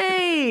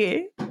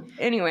birthday.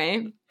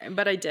 Anyway.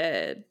 But I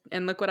did.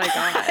 And look what I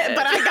got.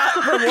 But I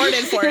got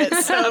rewarded for it.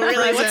 So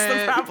really, what's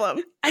the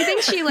problem? I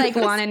think she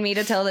wanted me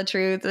to tell the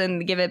truth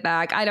and give it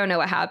back. I don't know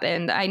what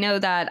happened. I know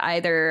that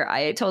either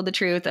I told the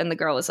truth and the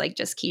girl was like,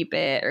 just keep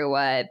it, or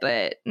what,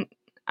 but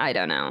I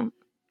don't know.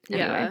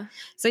 Anyway. Yeah.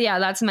 So yeah,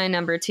 that's my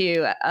number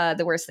 2.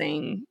 The worst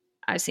thing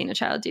I've seen a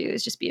child do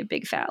is just be a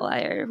big fat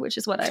liar, which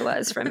is what I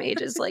was from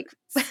ages like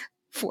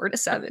 4 to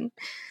 7.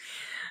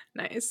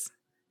 Nice.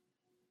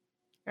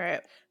 All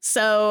right.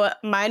 So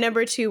my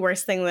number 2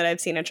 worst thing that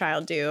I've seen a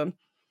child do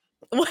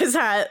was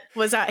at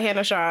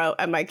Hannah Shaw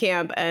at my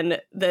camp,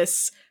 and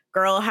this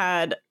girl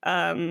had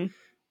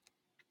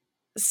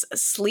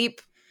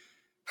sleep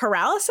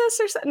paralysis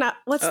or something.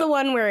 What's the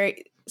one where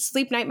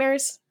sleep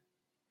nightmares?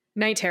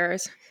 Night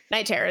terrors.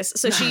 Night terrors.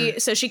 So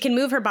she can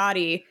move her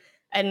body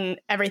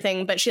and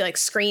everything, but she like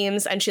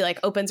screams and she like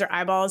opens her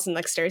eyeballs and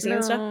like stares at you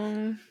and stuff.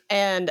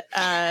 And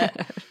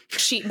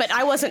but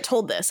I wasn't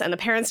told this, and the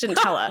parents didn't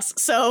tell us.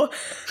 So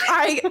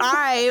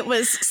I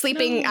was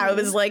sleeping. I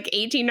was like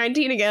 18,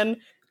 19 again.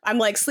 I'm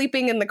like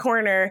sleeping in the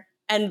corner,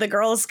 and the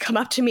girls come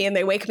up to me and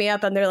they wake me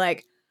up and they're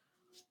like,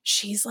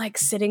 she's like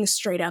sitting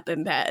straight up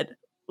in bed.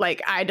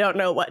 Like, I don't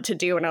know what to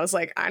do. And I was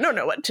like, I don't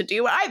know what to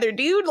do either,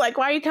 dude. Like,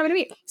 why are you coming to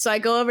me? So I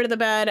go over to the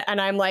bed and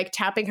I'm like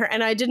tapping her.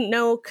 And I didn't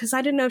know, because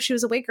I didn't know if she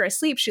was awake or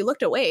asleep. She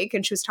looked awake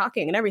and she was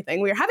talking and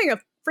everything. We were having a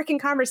freaking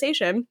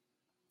conversation.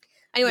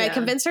 Anyway, I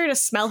convinced her to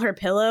smell her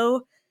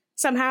pillow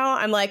somehow.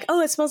 I'm like,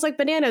 oh, it smells like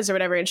bananas or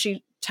whatever. And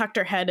she tucked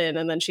her head in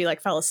and then she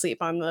like fell asleep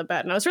on the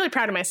bed. And I was really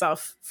proud of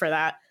myself for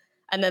that.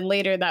 And then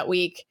later that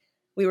week,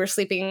 we were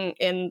sleeping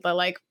in the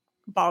like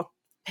ball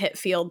pit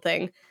field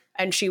thing.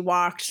 And she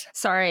walked.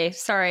 Sorry.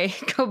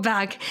 Go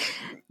back.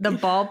 The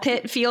ball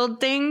pit field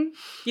thing.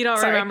 You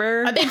don't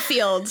remember? A big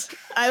field.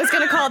 I was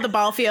going to call it the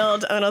ball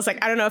field. And I was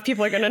like, I don't know if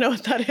people are going to know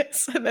what that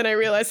is. And then I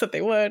realized that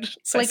they would.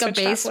 So like a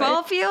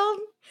baseball field?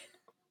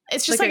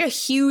 It's just like a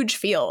huge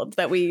field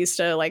that we used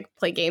to like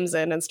play games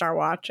in and Star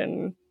Watch.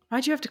 And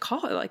why'd you have to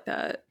call it like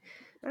that?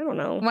 I don't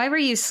know. Why were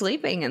you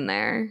sleeping in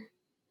there?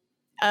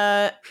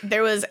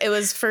 It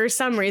was for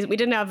some reason we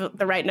didn't have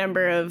the right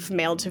number of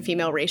male to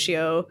female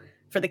ratio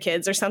for the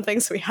kids or something,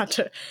 so we had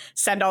to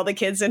send all the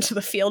kids into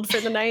the field for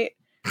the night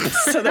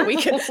so that we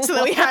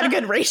had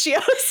good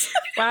ratios.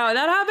 Wow,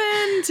 that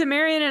happened to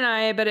Marion and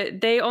I, but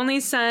they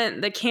only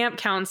sent the camp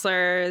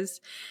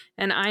counselors.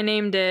 And I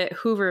named it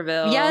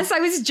Hooverville. Yes, I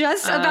was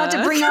just about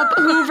to bring up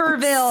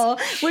Hooverville,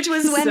 which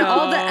was when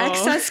all the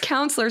excess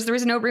counselors, there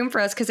was no room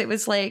for us because it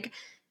was like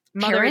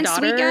parents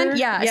weekend.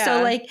 Yeah.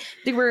 So like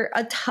there were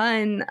a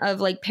ton of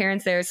like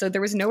parents there. So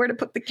there was nowhere to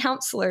put the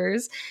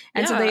counselors.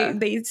 And so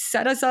they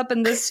set us up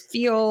in this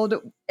field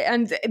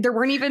and there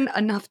weren't even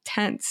enough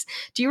tents.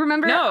 Do you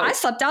remember? No. I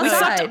slept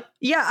outside.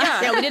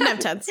 Yeah, we didn't have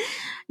tents.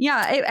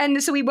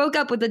 And so we woke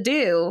up with the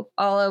dew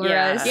all over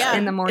us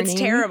in the morning. It's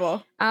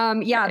terrible.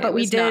 But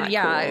we did.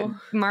 Cool.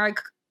 Mara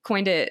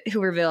coined it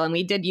Hooverville, and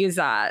we did use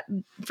that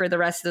for the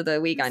rest of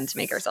the weekend to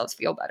make ourselves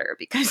feel better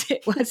because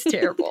it was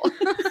terrible.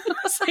 I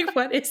was like,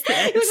 what is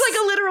this? It was like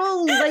a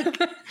literal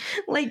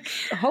like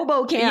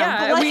hobo camp.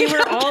 Yeah, like, we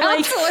were all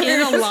like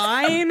in a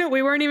line.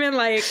 We weren't even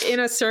like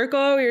in a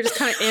circle. We were just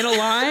kind of in a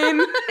line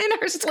in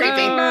our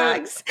sleeping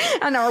bags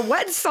and our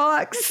wet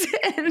socks.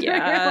 And we were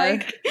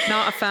like,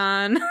 not a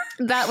fan.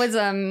 That was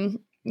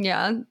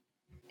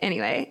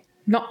Anyway,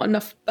 not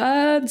enough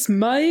beds,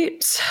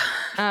 mate.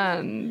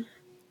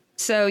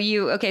 So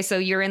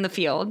you're in the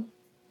field.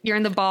 You're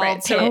in the ball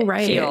pit field.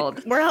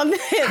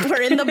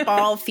 We're in the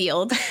ball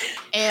field,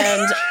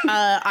 and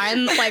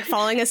I'm like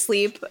falling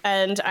asleep,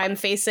 and I'm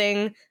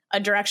facing a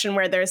direction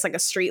where there's like a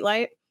street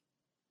light,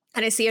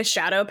 and I see a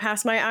shadow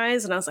pass my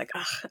eyes, and I was like,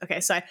 ugh, okay.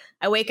 So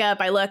I wake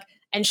up, I look,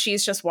 and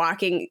she's just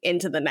walking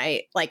into the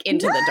night, like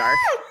into the dark,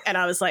 and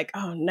I was like,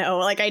 oh no,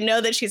 like I know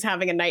that she's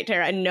having a night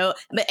terror. I know,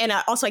 and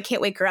also I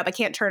can't wake her up. I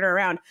can't turn her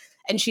around,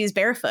 and she's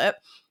barefoot.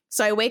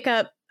 So I wake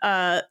up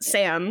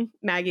Sam,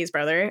 Maggie's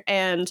brother,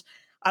 and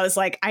I was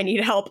like, I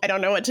need help. I don't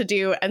know what to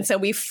do. And so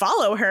we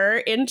follow her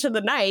into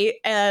the night,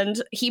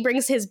 and he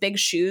brings his big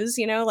shoes,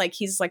 like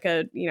he's like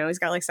he's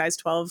got like size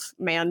 12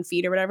 man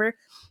feet or whatever.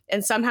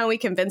 And somehow we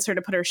convince her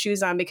to put her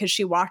shoes on because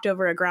she walked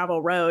over a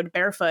gravel road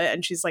barefoot,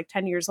 and she's like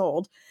 10 years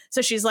old.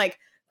 So she's like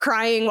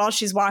crying while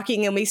she's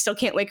walking, and we still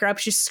can't wake her up.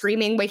 She's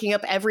screaming, waking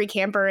up every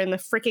camper in the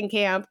freaking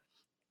camp.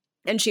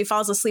 And she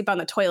falls asleep on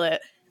the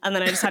toilet. And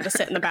then I just had to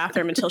sit in the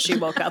bathroom until she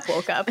woke up.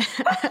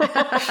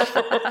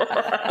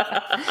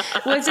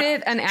 Was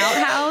it an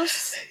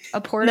outhouse?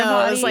 A porta potty?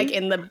 No, it was like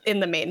in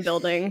the main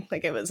building.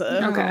 Like it was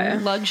a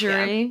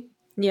luxury.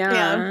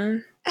 Yeah.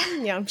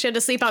 She had to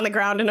sleep on the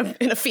ground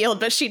in a field,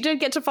 but she did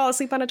get to fall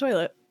asleep on a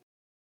toilet.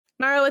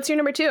 Mara, what's your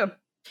number 2?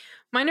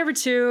 My number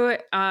 2,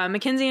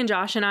 Mackenzie and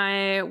Josh and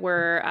I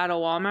were at a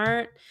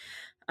Walmart.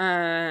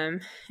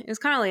 It was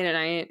kind of late at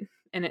night,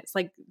 and it's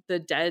like the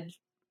dead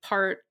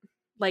part,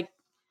 like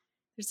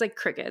there's like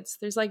crickets.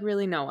 There's like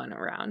really no one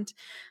around.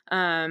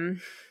 And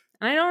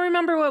I don't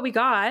remember what we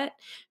got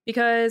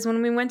because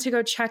when we went to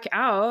go check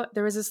out,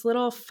 there was this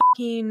little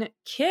fucking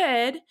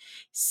kid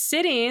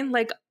sitting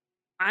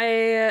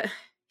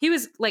he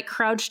was like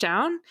crouched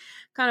down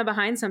kind of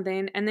behind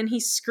something. And then he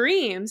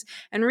screams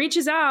and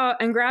reaches out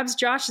and grabs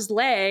Josh's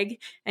leg,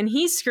 and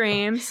he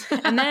screams.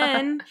 And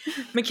then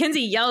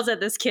Mackenzie yells at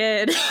this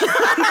kid.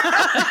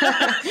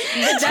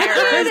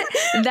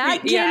 that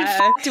kid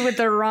fucked with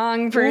the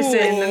wrong person.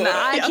 Ooh,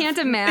 I can't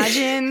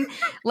imagine.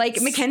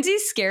 Like,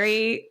 Mackenzie's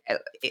scary.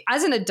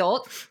 As an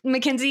adult,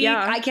 Mackenzie,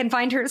 I can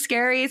find her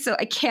scary. So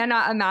I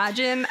cannot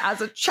imagine as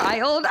a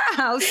child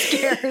how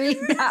scary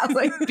that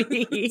would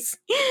be.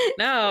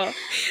 No.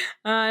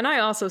 And I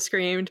also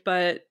screamed,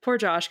 but poor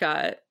Josh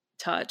got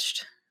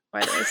touched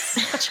by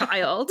this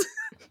child.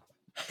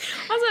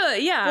 Also,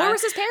 Where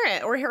was his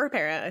parent or her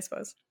parent, I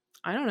suppose?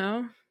 I don't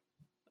know.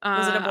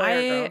 Was it a boy or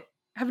a girl?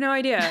 I have no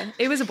idea.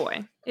 It was a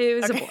boy.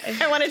 It was a boy.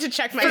 I wanted to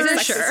check my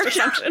sexist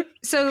perception.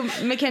 So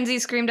Mackenzie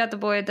screamed at the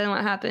boy, then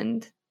what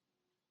happened?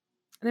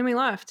 And then we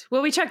left.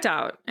 Well, we checked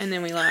out, and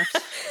then we left.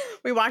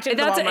 We walked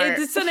into Walmart.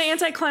 It's an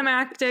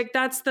anticlimactic.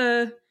 That's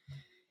the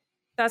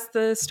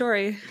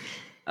story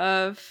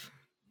of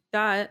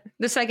that.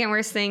 The second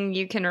worst thing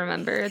you can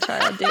remember a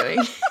child doing.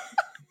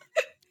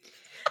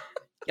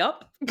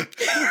 Yup.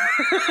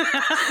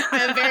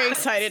 I'm very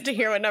excited to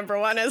hear what number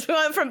one is. We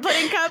went from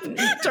pudding cup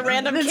to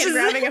random kid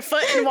grabbing a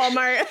foot in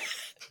Walmart.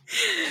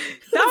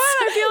 That one,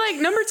 I feel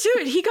like number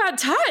two, he got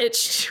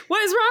touched.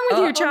 What is wrong with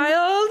you,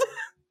 child?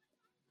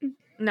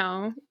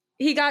 No.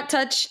 He got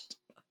touched.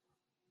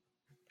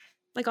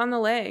 Like on the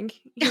leg.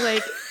 He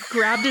like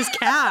grabbed his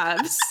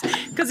calves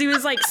because he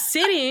was like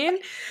sitting,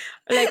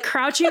 like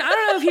crouching. I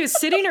don't know if he was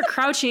sitting or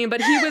crouching,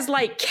 but he was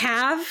like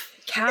calf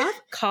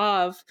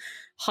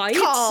height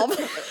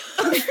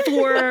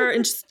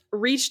and just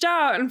reached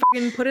out and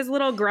fucking put his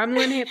little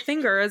gremlin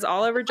fingers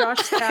all over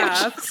Josh's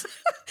calves.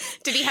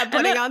 Did he have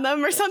pudding on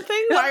them or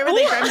something? Why were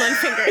they gremlin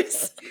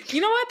fingers?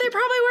 You know what? They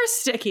probably were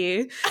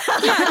sticky.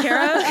 Yeah,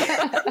 Kara.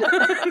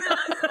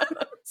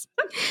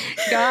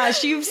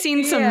 Gosh, you've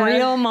seen some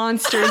real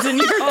monsters in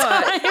your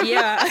time.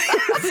 Yeah.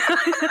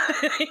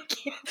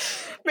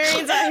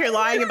 Marion's out here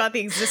lying about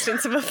the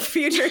existence of a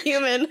future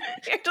human.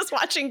 You're just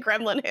watching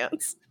gremlin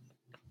hands.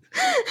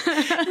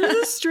 He's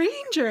a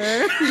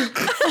stranger.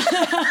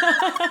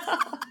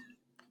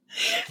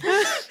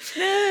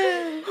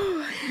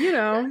 You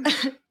know.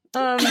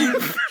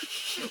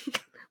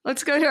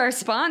 Let's go to our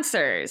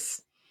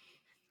sponsors.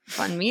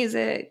 Fun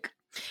music.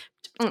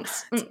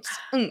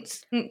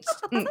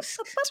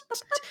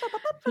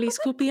 Feliz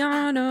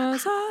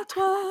cumpleaños a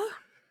toi.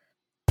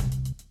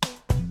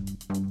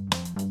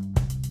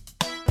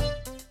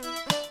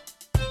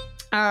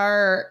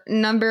 Our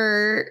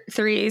number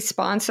 3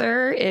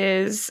 sponsor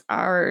is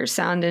our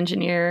sound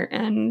engineer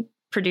and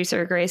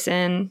producer,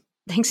 Grayson.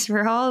 Thanks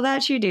for all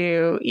that you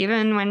do,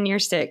 even when you're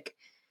sick,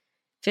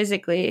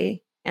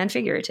 physically and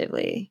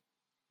figuratively,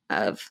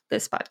 of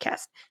this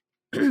podcast.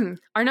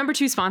 Our number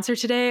 2 sponsor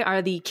today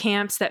are the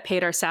camps that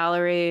paid our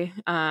salary,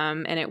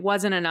 and it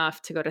wasn't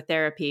enough to go to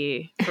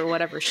therapy for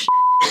whatever shit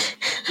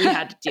we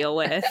had to deal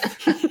with.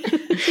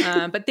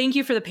 But thank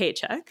you for the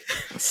paycheck.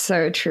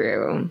 So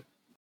true.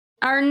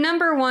 Our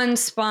number 1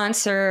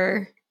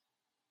 sponsor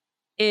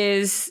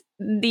is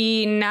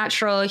the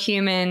natural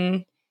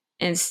human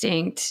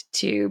instinct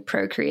to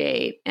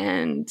procreate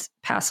and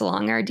pass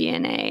along our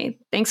DNA.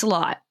 Thanks a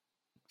lot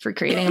for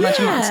creating a bunch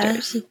of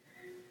monsters.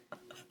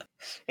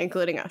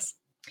 Including us.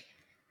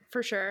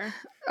 For sure.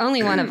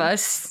 Only one of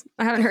us.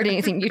 I haven't heard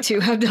anything you two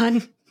have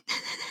done.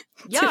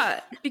 Yeah,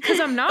 because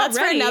I'm not That's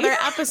ready. for another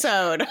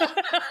episode.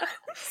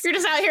 You're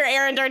just out here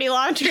airing dirty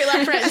laundry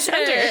left, right, and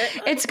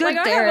center. It's good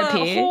like, therapy.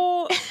 I have a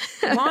whole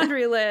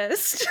laundry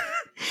list.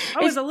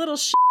 I was a little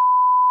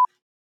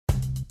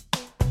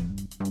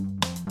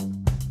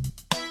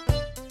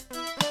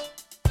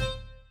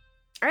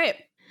All right.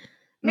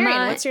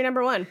 Marion, what's your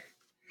number 1?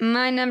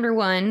 My number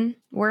 1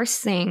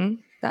 worst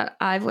thing that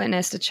I've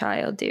witnessed a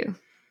child do.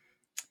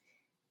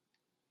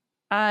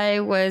 I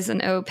was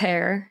an au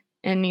pair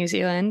in New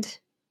Zealand,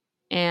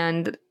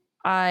 and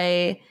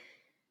I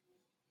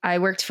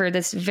worked for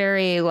this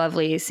very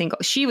lovely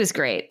she was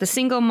great. The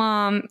single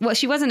mom, well,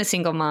 she wasn't a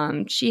single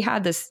mom. She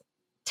had this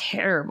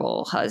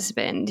terrible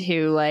husband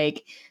who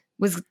like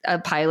was a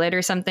pilot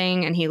or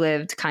something, and he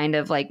lived kind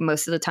of like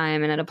most of the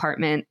time in an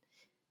apartment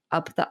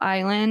up the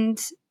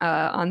island,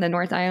 on the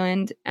North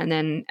Island. And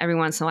then every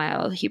once in a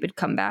while he would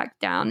come back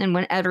down. And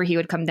whenever he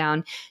would come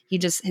down,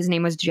 his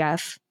name was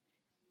Jeff.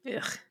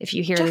 Ugh. If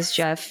you hear this,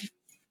 Jeff,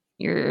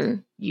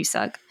 you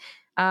suck.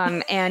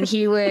 And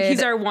he would...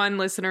 He's our one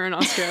listener in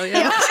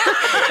Australia.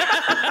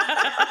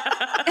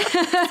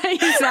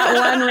 He's that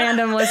one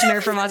random listener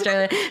from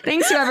Australia.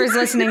 Thanks whoever's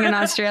listening in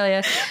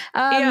Australia.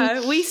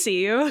 Yeah, we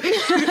see you.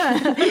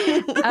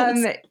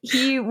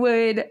 He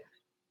would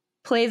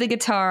play the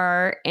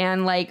guitar,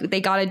 and like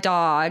they got a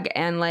dog,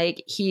 and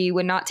like he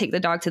would not take the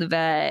dog to the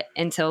vet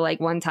until like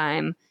one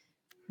time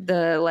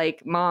the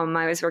like mom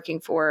I was working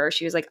for,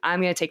 she was like,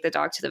 I'm gonna take the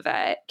dog to the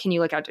vet, can you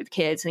look after the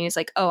kids? And he was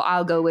like, oh,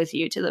 I'll go with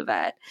you to the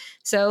vet.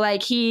 So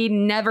like he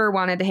never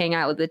wanted to hang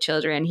out with the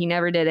children, he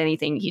never did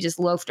anything, he just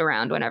loafed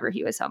around whenever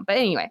he was home. But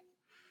anyway,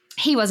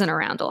 he wasn't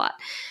around a lot.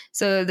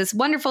 So this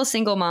wonderful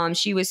single mom,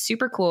 she was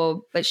super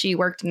cool, but she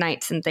worked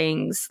nights and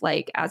things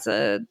like as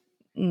a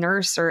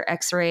nurse or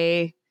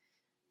x-ray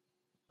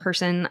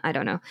person, I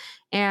don't know.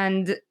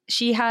 And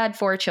she had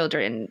 4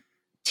 children,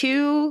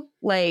 2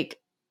 like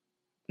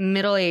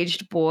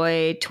middle-aged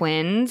boy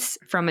twins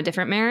from a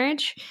different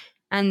marriage,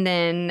 and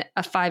then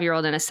a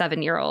 5-year-old and a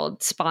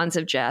 7-year-old spawns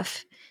of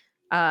Jeff.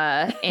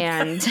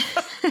 And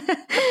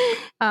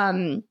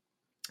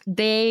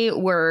they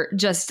were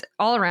just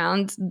all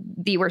around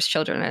the worst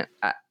children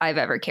I've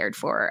ever cared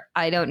for.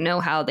 I don't know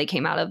how they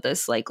came out of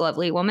this like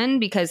lovely woman,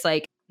 because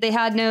like they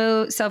had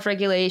no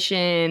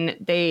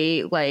self-regulation.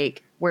 They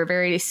like were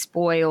very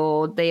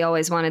spoiled. They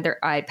always wanted their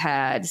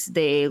iPads.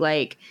 They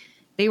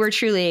were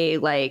truly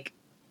like,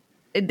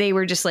 they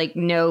were just like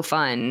no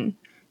fun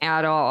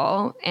at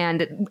all.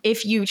 And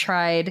if you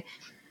tried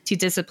to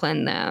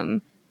discipline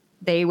them,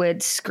 they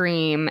would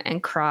scream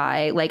and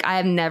cry. Like, I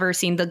have never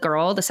seen the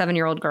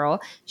 7-year-old girl,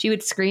 she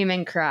would scream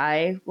and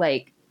cry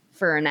like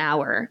for an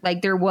hour.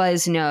 Like, there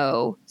was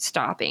no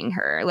stopping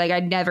her. Like,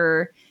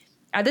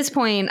 at this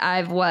point,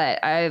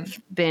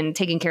 I've been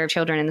taking care of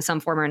children in some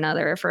form or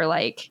another for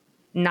like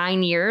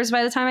 9 years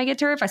by the time I get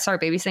to her. If I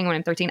start babysitting when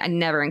I'm 13, I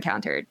never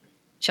encountered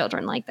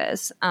children like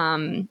this.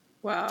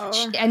 Wow.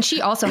 And she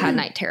also had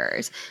night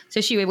terrors. So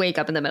she would wake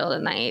up in the middle of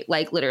the night,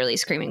 like literally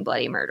screaming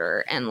bloody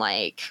murder, and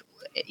like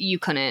you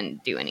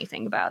couldn't do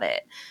anything about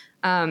it.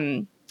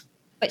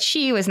 But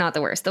she was not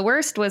the worst. The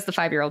worst was the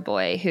 5-year-old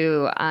boy,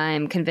 who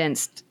I'm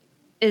convinced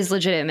is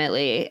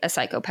legitimately a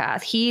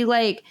psychopath. He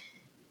like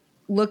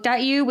looked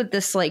at you with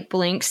this like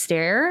blank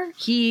stare.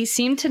 He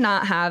seemed to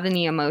not have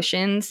any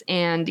emotions,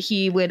 and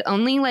he would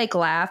only like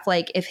laugh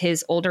like if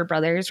his older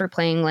brothers were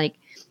playing like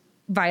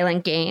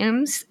violent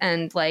games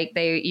and like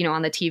they, you know,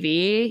 on the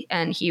TV,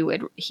 and he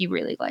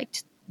really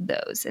liked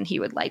those, and he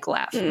would like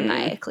laugh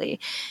maniacally.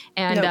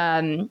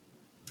 And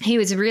he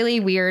was really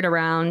weird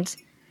around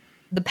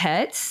the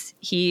pets.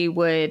 He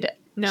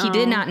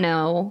did not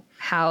know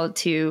how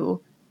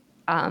to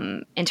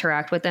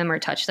interact with them or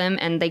touch them.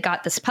 And they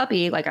got this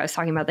puppy, like I was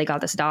talking about, they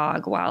got this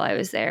dog while I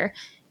was there,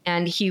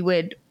 and he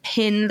would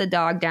pin the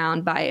dog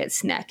down by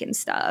its neck and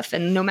stuff.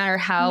 And no matter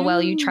how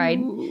well you tried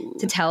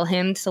to tell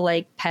him to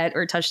like pet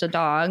or touch the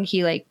dog,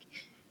 he like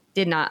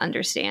did not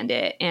understand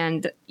it.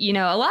 And, you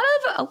know, a lot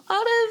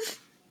of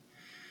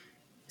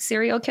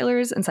serial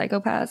killers and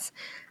psychopaths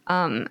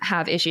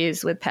have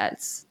issues with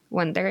pets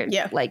when they're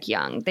like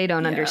young. They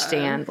don't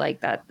understand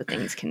like that the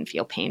things can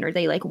feel pain, or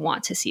they like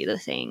want to see the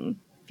thing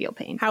feel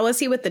pain. How was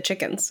he with the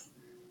chickens?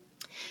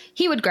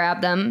 He would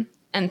grab them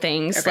and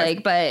things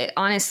like, but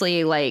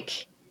honestly,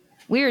 like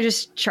we were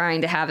just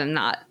trying to have him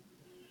not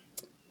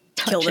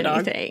kill the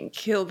anything. dog.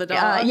 Kill the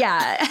dog.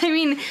 Yeah. I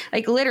mean,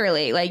 like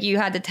literally, like you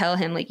had to tell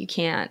him like you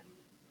can't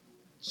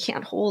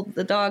hold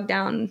the dog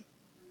down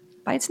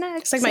by its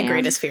neck. It's like my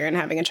greatest fear in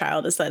having a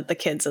child is that the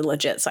kid's a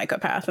legit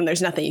psychopath and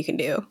there's nothing you can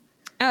do.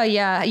 Oh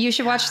yeah. You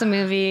should watch the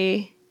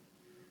movie.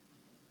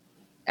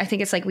 I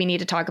think it's like We Need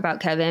to Talk About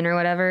Kevin or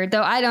whatever.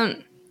 Though I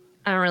don't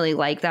really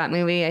like that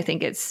movie. I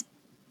think it's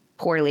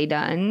poorly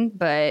done,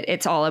 but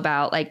it's all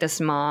about like this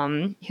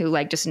mom who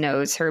like just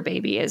knows her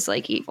baby is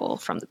like evil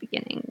from the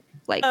beginning,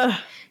 like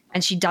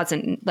and she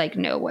doesn't like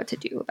know what to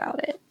do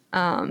about it.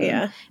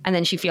 And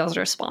then she feels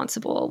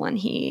responsible when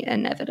he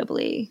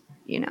inevitably,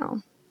 you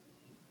know,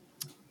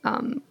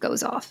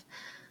 goes off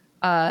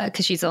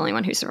because she's the only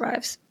one who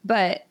survives.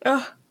 But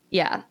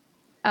yeah.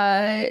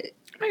 Oh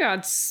my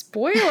God,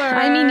 spoiler.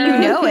 I mean, you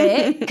know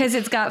it because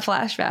it's got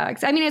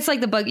flashbacks. I mean, it's like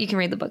the book. You can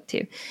read the book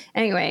too.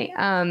 Anyway,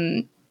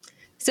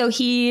 so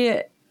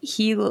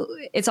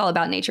it's all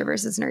about nature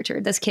versus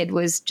nurture. This kid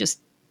was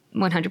just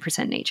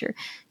 100% nature.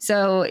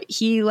 So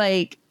he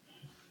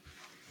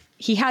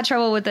had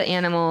trouble with the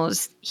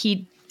animals.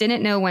 He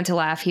didn't know when to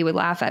laugh. He would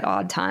laugh at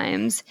odd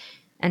times,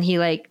 and he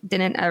like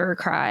didn't ever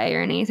cry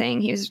or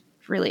anything. He was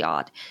really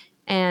odd.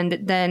 And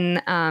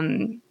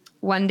then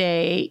one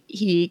day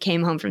he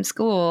came home from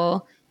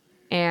school,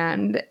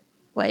 and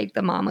like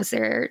the mom was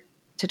there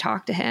to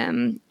talk to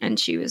him, and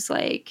she was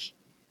like,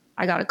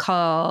 I got a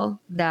call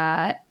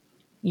that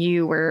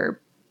you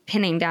were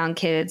pinning down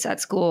kids at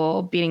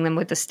school, beating them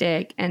with a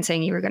stick, and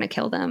saying you were going to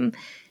kill them.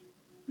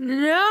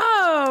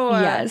 No.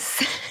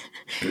 Yes.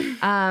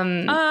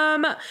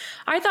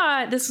 I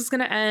thought this was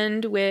going to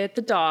end with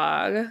the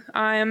dog.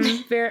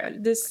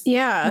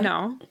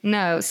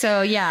 No.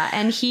 So yeah.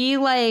 And he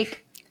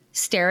like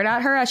stared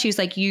at her as she was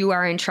like, you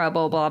are in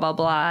trouble, blah, blah,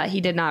 blah.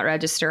 He did not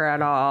register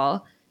at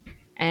all.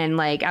 And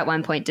like at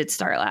one point did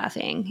start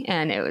laughing,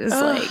 and it was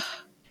like,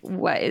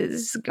 what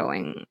is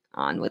going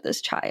on with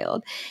this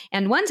child?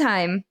 And one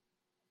time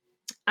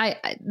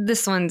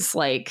this one's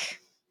like,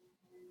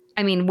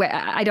 I mean,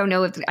 I don't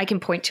know if I can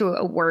point to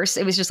a worse.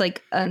 It was just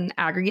like an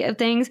aggregate of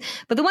things.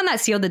 But the one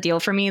that sealed the deal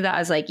for me, that I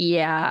was like,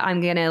 yeah,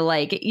 I'm going to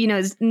like, you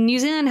know, New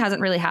Zealand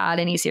hasn't really had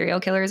any serial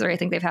killers, or I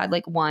think they've had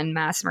like one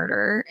mass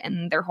murder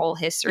in their whole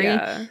history.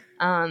 Yeah.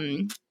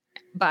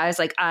 But I was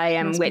like, I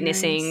am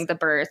witnessing the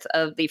birth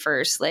of the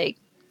first like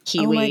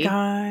Kiwi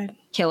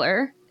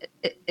killer,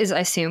 is I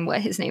assume what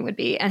his name would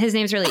be. And his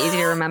name's really easy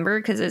to remember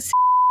because it's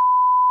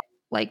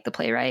like the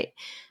playwright.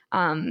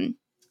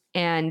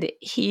 And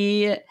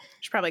he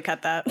should probably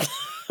cut that.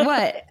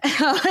 What?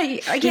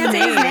 I can't say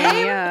his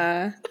name.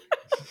 Yeah.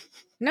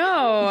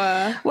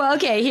 No. Well,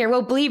 okay, here,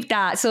 we'll bleep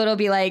that. So it'll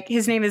be like,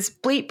 his name is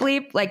bleep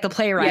bleep, like the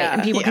playwright.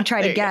 And people can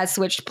try to guess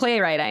which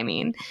playwright I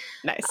mean.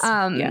 Nice.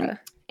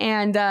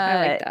 And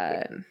I like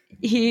that.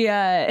 He,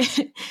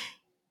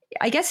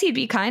 I guess he'd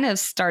be kind of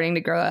starting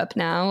to grow up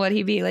now. Would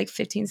he be like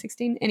 15,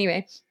 16?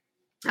 Anyway,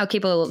 I'll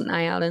keep a little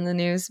eye out in the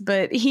news.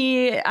 But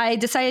I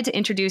decided to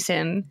introduce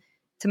him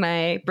to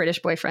my British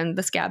boyfriend,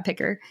 the scab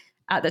picker,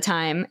 at the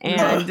time.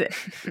 And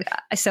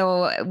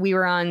so we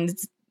were on,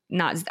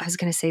 I was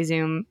going to say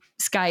Zoom,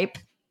 Skype.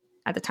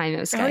 At the time it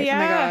was Skype. Oh, yeah. Oh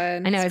my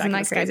God. I know, isn't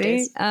that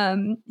crazy?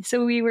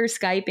 So we were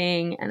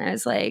Skyping, and I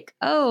was like,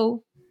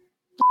 oh,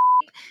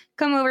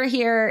 come over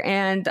here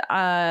and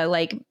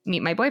like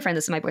meet my boyfriend.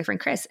 This is my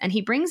boyfriend, Chris. And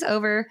he brings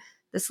over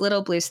this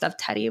little blue stuffed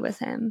teddy with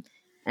him.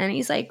 And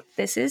he's like,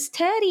 this is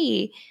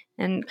Teddy.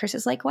 And Chris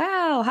is like,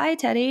 wow, hi,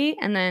 Teddy.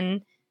 And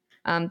then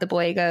the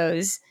boy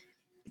goes,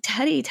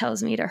 Teddy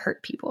tells me to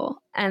hurt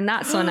people. And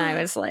that's when I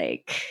was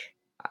like,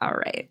 all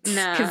right.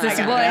 Because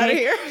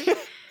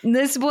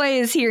this boy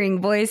is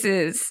hearing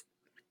voices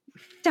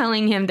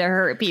telling him to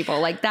hurt people.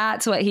 Like,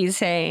 that's what he's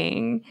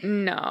saying.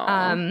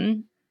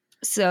 No.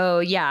 So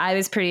yeah, I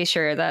was pretty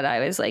sure that I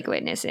was like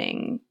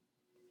witnessing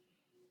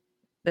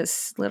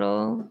this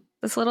little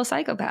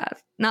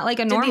psychopath. Not like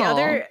a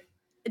normal.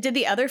 Did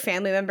the other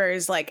family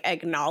members like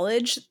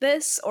acknowledge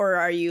this, or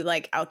are you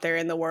like out there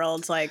in the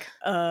world like,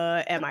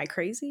 am I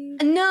crazy?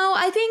 No,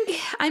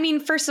 I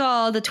mean, first of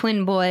all, the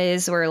twin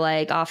boys were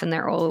like off in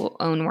their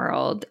own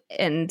world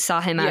and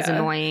saw him as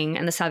annoying.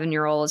 And the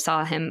 7-year-old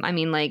saw him. I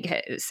mean,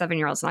 like,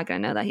 7-year-old's not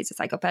going to know that he's a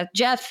psychopath.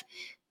 Jeff,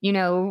 you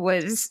know,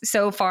 was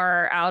so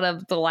far out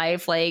of the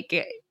life.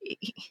 Like,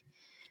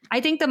 I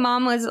think the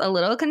mom was a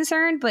little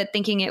concerned, but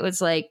thinking it was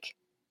like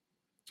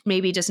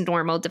maybe just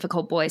normal,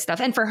 difficult boy stuff.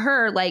 And for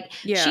her, like,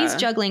 she's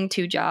juggling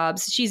 2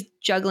 jobs. She's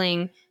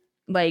juggling,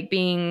 like,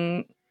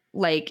 being,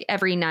 like,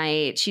 every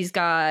night. She's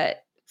got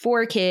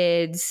 4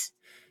 kids,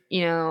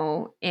 you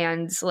know,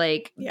 and,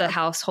 like, the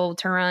household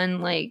to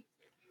run. Like,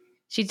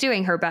 she's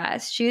doing her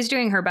best. She was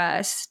doing her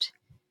best,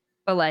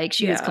 but, like,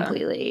 she was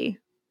completely,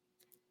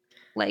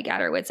 like,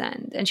 at her wit's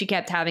end. And she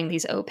kept having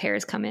these au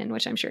pairs come in,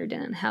 which I'm sure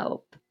didn't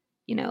help,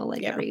 you know,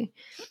 like, every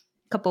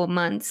couple of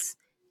months.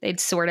 They'd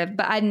sort of,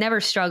 but I'd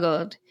never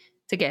struggled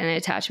to get an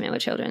attachment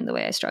with children the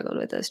way I struggled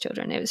with those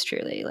children. It was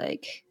truly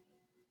like,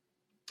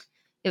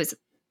 it was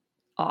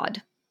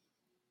odd.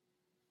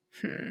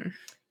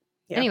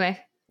 Anyway.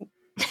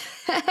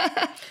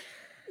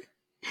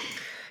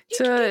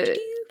 So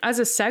as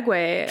a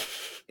segue,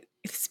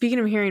 speaking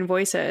of hearing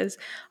voices,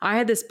 I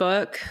had this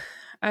book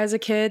as a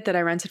kid that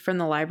I rented from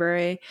the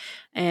library,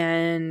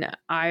 and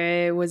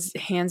I was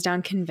hands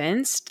down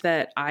convinced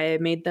that I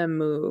made them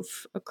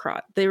move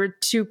across. There were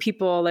 2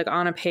 people like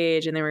on a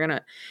page, and they were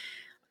gonna,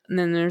 and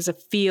then there's a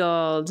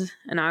field,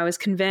 and I was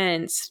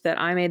convinced that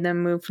I made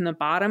them move from the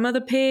bottom of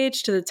the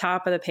page to the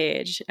top of the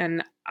page,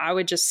 and I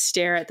would just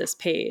stare at this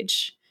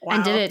page. Wow.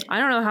 And did it? I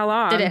don't know how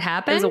long. Did it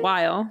happen? It was a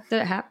while.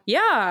 Did it happen?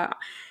 Yeah.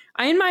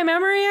 In my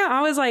memory,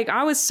 I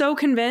was so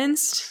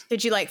convinced.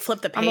 Did you like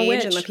flip the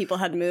page and the people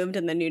had moved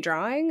in the new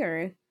drawing,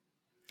 or?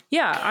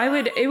 Yeah,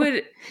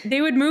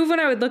 they would move when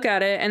I would look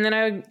at it, and then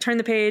I would turn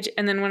the page,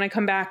 and then when I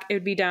come back, it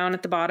would be down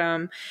at the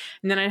bottom,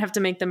 and then I'd have to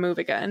make them move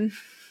again.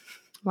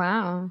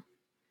 Wow.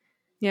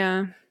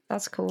 Yeah.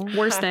 That's cool.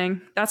 Worst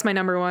thing. That's my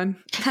number 1.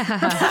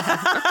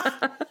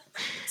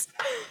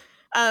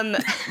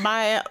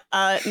 My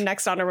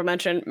next honorable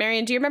mention,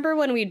 Marion, do you remember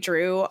when we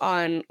drew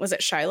on, was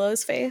it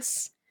Shiloh's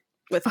face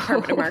with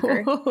permanent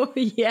marker? Oh,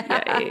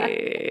 yeah.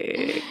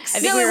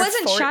 Yikes. No, it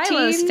wasn't 14.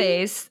 Shiloh's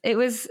face. It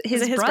was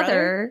his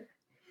brother,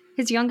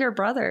 his younger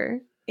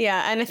brother.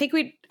 Yeah, and I think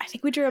we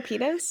drew a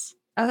penis.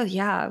 Oh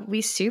yeah,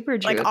 we super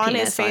drew like a on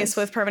penis his face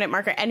with permanent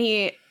marker,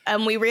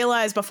 and we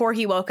realized before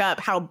he woke up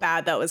how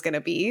bad that was going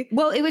to be.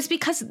 Well, it was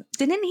because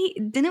didn't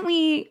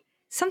we?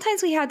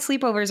 Sometimes we had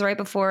sleepovers right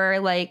before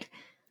like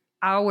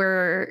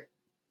our,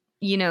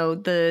 you know,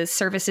 the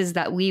services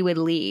that we would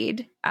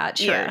lead at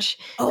church.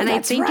 Yeah. Oh, and I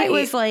think it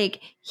was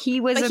like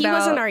he wasn't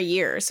our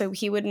year, so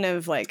he wouldn't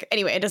have like,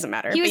 anyway, it doesn't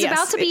matter. He was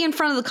about to be in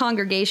front of the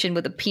congregation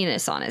with a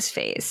penis on his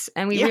face.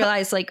 And we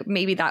realized like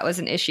maybe that was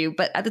an issue.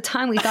 But at the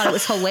time we thought it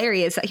was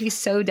hilarious that he was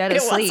so dead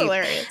asleep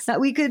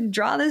that we could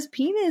draw this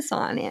penis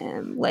on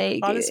him. Like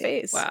on his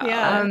face. Wow.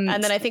 Yeah.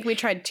 And then I think we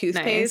tried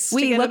toothpaste.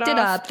 We looked it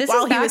up.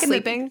 While he was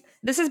sleeping.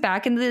 This is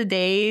back in the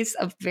days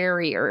of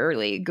very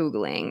early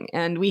Googling.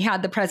 And we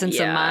had the presence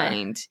of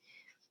mind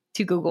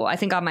to Google. I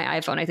think on my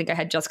iPhone, I think I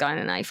had just gotten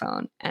an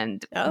iPhone,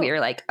 and we were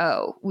like,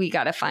 oh, we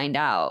got to find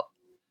out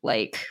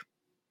like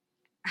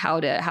how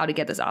to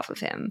get this off of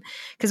him.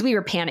 Cause we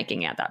were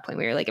panicking at that point.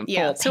 We were like in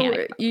full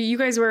panic. You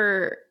guys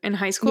were in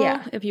high school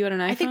if you had an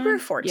iPhone? I think we were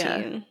 14.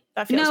 Yeah.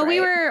 That feels no, right. We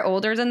were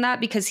older than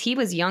that because he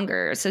was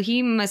younger. So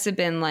he must have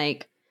been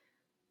like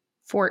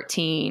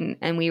 14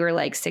 and we were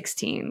like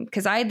 16.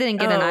 Cause I didn't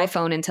get an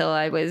iPhone until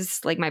I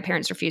was like, my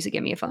parents refused to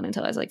give me a phone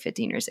until I was like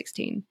 15 or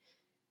 16.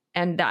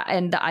 And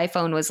the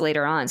iPhone was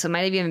later on. So it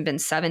might have even been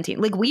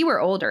 17. Like we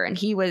were older and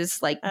he was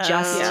like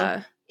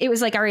it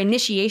was like our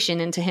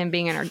initiation into him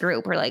being in our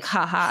group. We're like,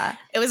 haha.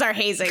 It was our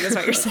hazing is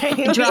what you're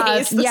saying.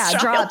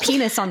 draw a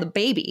penis on the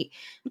baby.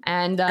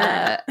 And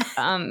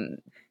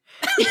and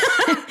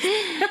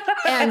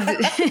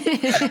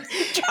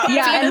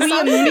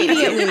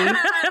we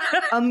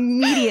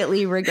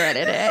immediately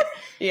regretted it.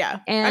 Yeah.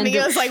 And I think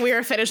it was like we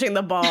were finishing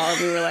the ball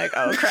and we were like,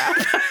 oh crap.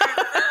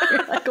 We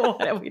were like,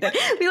 what have we done?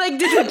 We like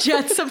did the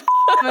jets of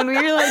and we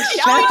were like,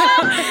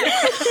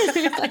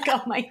 we were like,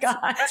 oh my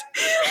God.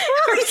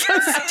 We're so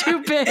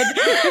stupid.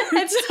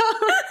 And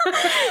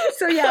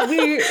so yeah,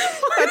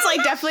 that's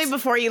like definitely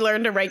before you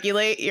learn to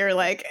regulate, you're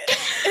like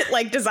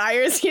like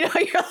desires, you know,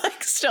 you're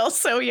like still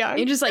so young.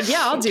 You're just like,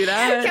 yeah, I'll do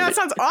that. Yeah, that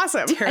sounds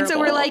awesome. Terrible. And so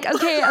we're like,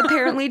 okay,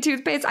 apparently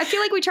toothpaste. I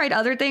feel like we tried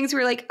other things. We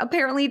were like,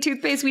 apparently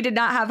toothpaste, we did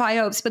not have high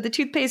hopes, but the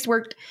toothpaste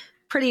worked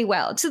pretty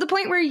well, to the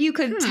point where you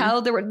could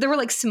tell there were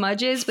like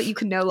smudges, but you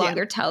could no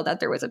longer tell that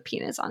there was a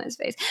penis on his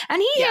face.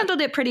 And he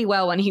handled it pretty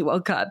well when he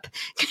woke up,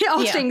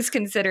 all things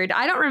considered.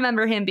 I don't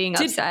remember him being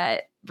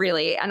upset,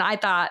 really. And I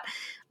thought,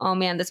 oh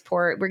man,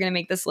 we're going to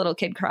make this little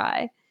kid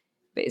cry,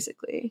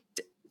 basically.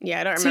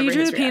 Yeah, I don't remember. So you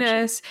drew his the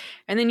penis,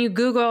 and then you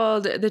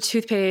Googled the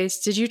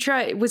toothpaste. Did you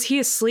try? Was he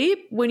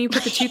asleep when you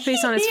put the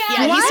toothpaste on his face?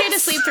 Yeah, he stayed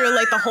asleep through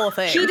like the whole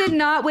thing. He did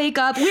not wake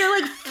up. We were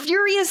like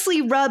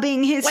furiously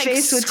rubbing his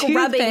face with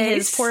scrubbing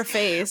toothpaste. His poor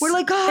face. We're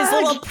like, God. His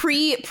little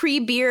pre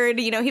beard.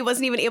 You know, he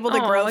wasn't even able to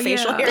grow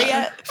facial hair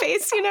yet.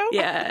 Face, you know.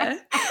 Yeah.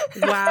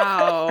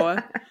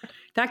 Wow.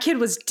 That kid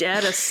was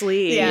dead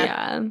asleep.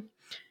 Yeah.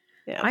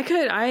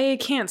 I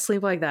can't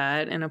sleep like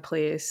that in a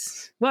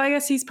place. Well, I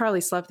guess he's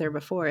probably slept there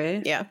before,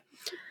 eh? Yeah.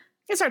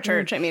 It's our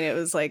church. I mean, it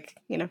was like,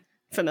 you know,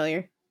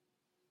 familiar.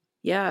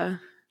 Yeah.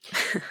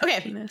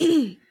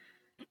 Okay.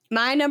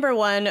 My number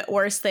one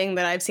worst thing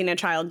that I've seen a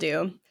child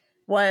do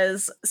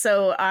was,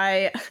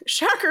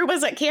 Shocker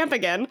was at camp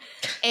again.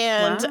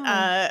 And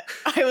I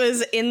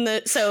was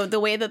the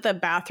way that the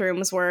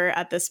bathrooms were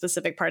at this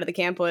specific part of the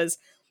camp was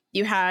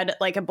you had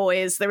like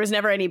there was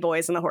never any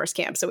boys in the horse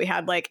camp. So we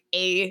had like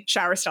a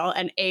shower stall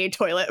and a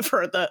toilet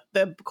for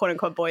the quote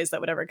unquote boys that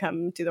would ever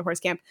come to the horse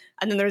camp.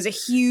 And then there was a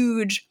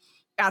huge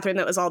bathroom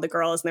that was all the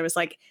girls, and there was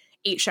like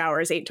 8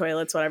 showers, 8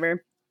 toilets,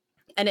 whatever.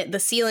 And the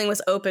ceiling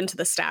was open to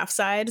the staff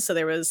side, so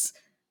there was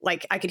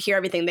like I could hear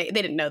everything. They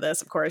didn't know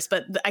this, of course,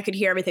 but I could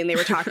hear everything they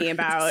were talking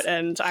about,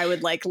 and I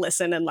would like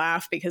listen and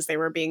laugh because they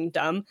were being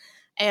dumb.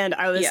 And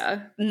I was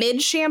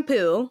mid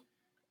shampoo,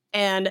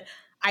 and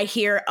I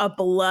hear a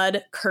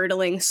blood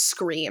curdling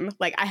scream.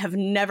 Like I have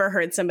never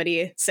heard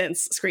somebody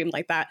since scream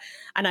like that,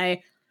 and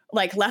I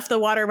like left the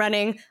water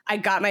running. I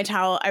got my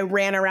towel. I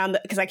ran around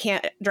because I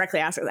can't directly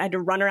ask. I had to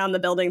run around the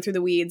building through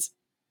the weeds.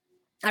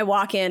 I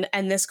walk in,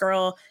 and this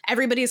girl,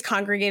 everybody's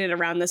congregated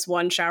around this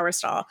one shower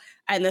stall,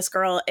 and this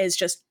girl is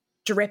just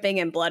dripping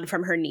in blood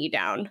from her knee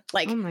down.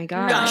 Like, oh my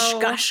God.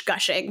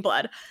 gushing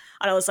blood.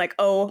 And I was like,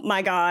 oh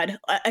my God.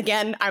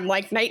 Again, I'm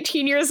like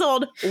 19 years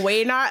old,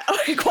 way not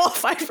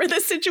qualified for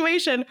this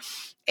situation.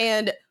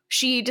 And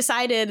she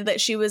decided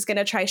that she was going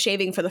to try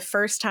shaving for the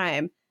first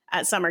time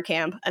at summer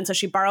camp. And so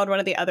she borrowed one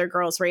of the other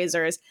girls'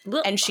 razors,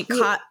 and she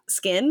caught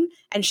skin,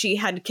 and she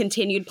had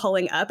continued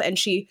pulling up, and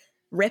she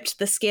ripped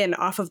the skin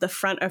off of the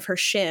front of her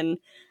shin,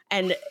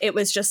 and it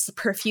was just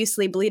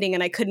profusely bleeding,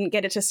 and I couldn't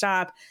get it to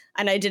stop,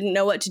 and I didn't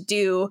know what to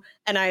do.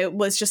 And I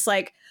was just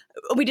like,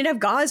 we didn't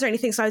have gauze or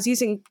anything, so I was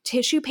using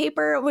tissue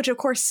paper, which of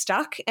course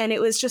stuck, and it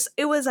was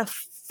a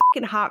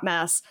fucking hot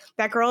mess.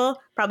 That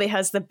girl probably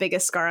has the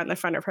biggest scar on the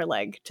front of her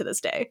leg to this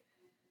day.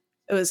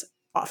 It was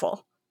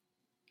awful.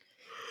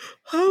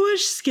 How much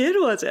skin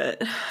was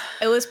it?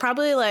 It was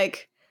probably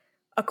like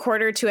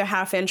 1/4 to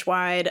 1/2 inch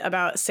wide,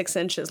 about 6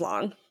 inches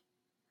long.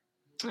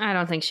 I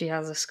don't think she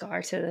has a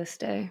scar to this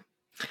day.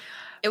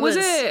 It was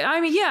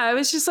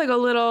just like a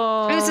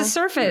little. It was the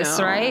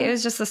surface, right? It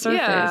was just the surface.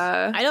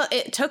 Yeah.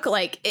 It took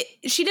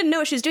she didn't know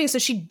what she was doing, so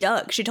she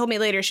dug. She told me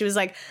later, she was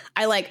like,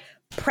 I like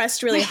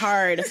pressed really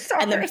hard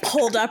and then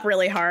pulled up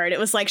really hard. It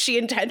was like she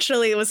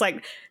intentionally was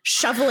like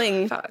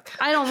shoveling. Fuck.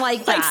 I don't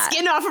like that. Like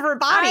skin off of her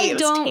body. I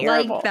don't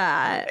terrible. Like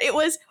that. It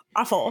was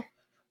awful.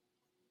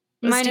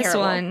 It was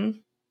 -1.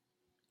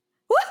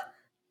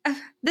 What?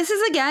 This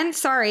is again,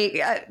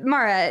 sorry,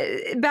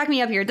 Mara, back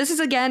me up here. This is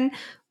again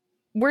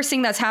worst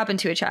thing that's happened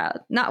to a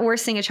child, not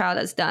worst thing a child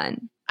has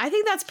done. I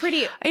think that's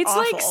pretty It's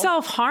awful. like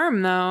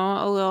self-harm, though,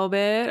 a little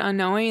bit,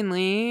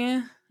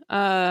 unknowingly.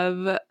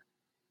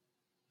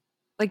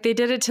 Like they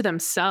did it to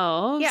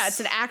themselves. Yeah, it's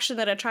an action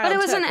that a child But it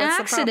was took. an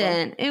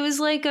accident. It was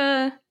like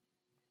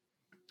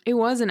It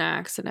was an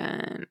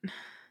accident.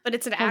 But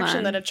it's an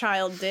action that a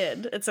child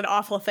did. It's an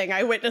awful thing.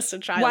 I witnessed a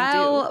child do.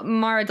 While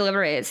Mara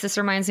deliberates, this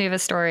reminds me of a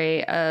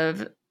story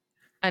of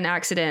an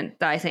accident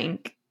that I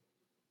think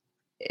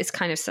is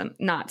kind of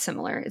not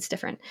similar. It's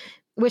different.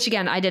 Which,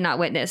 again, I did not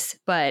witness,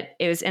 but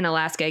it was in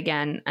Alaska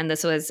again. And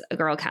this was a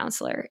girl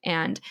counselor.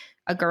 And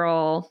a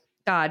girl,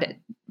 God,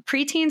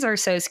 preteens are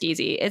so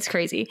skeezy. It's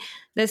crazy.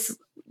 This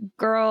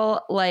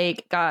girl,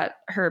 like, got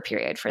her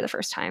period for the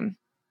first time.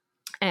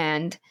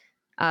 And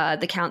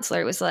the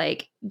counselor was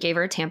like, gave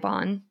her a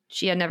tampon.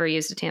 She had never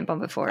used a tampon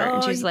before.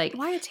 And she was like,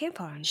 why a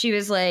tampon? She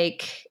was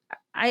like,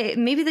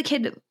 maybe the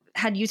kid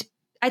had used,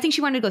 I think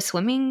she wanted to go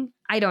swimming.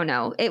 I don't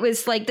know. It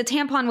was like the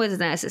tampon was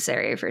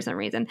necessary for some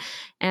reason.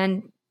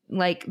 And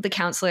like the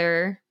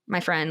counselor,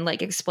 my friend,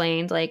 like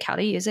explained like how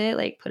to use it,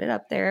 like put it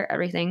up there,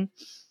 everything.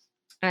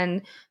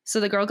 And so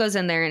the girl goes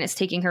in there and it's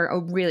taking her a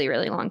really,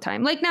 really long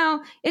time. Like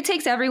now, it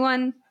takes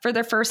everyone for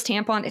their first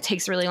tampon. It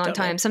takes a really long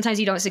time. Sometimes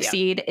you don't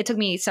succeed. Yeah. It took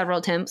me several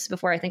attempts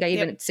before I think I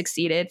even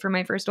succeeded for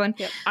my first one.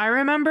 Yep. I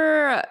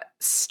remember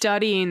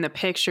studying the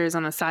pictures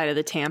on the side of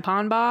the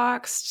tampon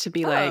box to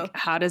be like,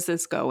 how does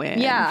this go in?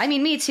 Yeah, I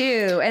mean, me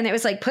too. And it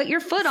was like, put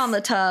your foot on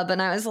the tub.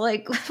 And I was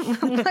like,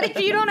 what if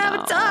you don't have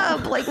a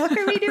tub? Like, what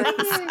are we doing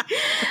here?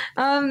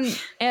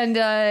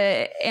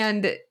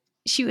 And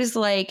she was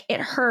like, it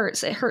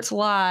hurts a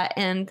lot.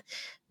 And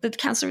the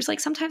counselor was like,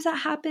 sometimes that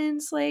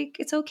happens. Like,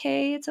 it's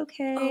okay.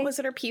 Oh, was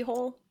it her pee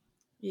hole?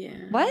 Yeah.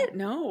 What?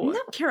 No,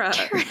 Kara.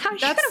 How are you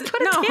going to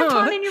put a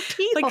tampon in your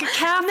pee hole? Like a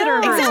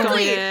catheter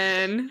going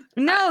in.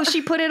 No,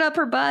 she put it up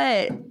her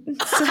butt.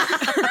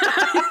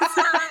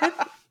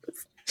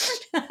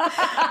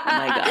 Oh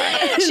my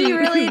God. She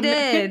really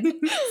did.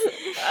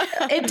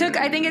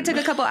 I think it took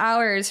a couple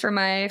hours for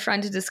my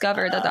friend to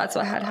discover that that's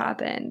what had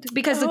happened,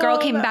 because the girl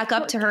came back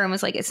up to her and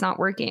was like, it's not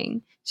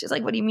working. She's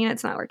like, what do you mean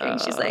it's not working?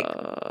 She's like,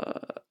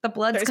 the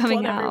blood's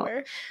coming out.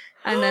 Everywhere.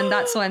 And then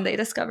that's when they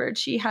discovered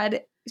she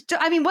had,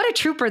 I mean, what a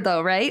trooper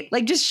though, right?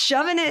 Like just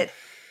shoving it.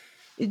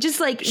 Just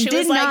like, she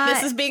was like,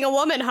 this is being a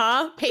woman,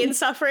 huh? Pain,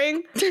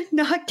 suffering. Did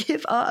not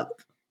give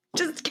up.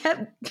 Just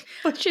kept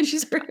pushing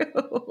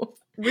through.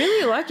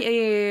 Really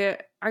lucky,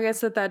 I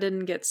guess, that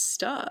didn't get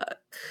stuck.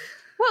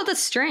 Well, the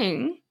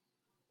string.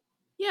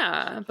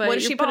 Yeah, but what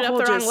if she put it up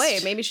the wrong way?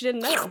 Maybe she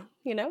didn't know,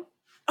 you know?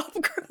 Oh,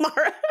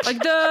 Mara.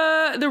 Like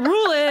the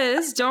rule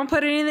is, don't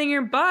put anything in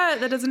your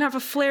butt that doesn't have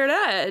a flared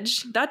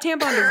edge. That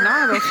tampon does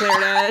not have a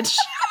flared edge.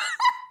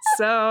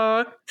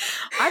 So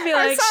I feel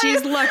like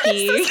she's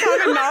lucky. Is this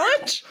common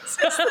knowledge?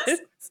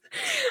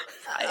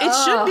 It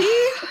should be.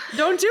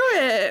 Don't do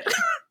it.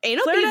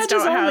 Anal beads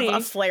don't have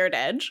a flared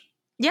edge.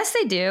 Yes,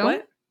 they do.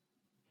 What?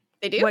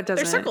 They do? What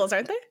doesn't? They're circles,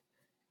 aren't they?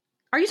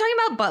 Are you talking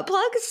about butt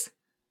plugs?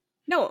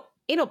 No,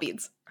 anal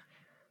beads.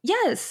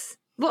 Yes.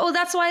 Well,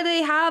 that's why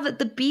they have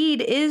the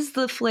bead is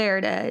the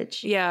flared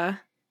edge. Yeah.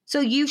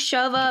 So you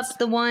shove up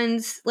the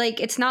ones, like,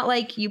 it's not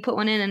like you put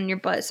one in and your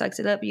butt sucks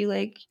it up.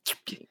 You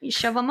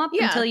shove them up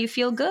until you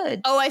feel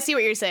good. Oh, I see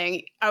what you're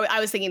saying. I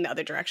was thinking the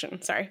other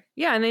direction. Sorry.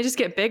 Yeah, and they just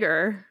get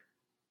bigger.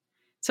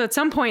 So at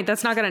some point,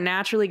 that's not going to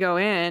naturally go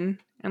in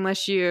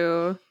unless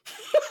you...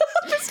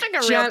 Just like a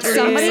real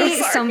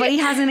somebody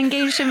hasn't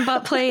engaged in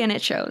butt play and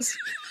it shows.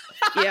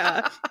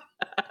 Yeah.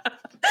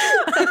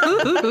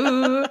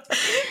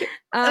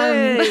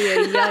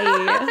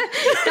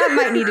 That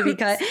might need to be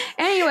cut.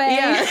 Anyway.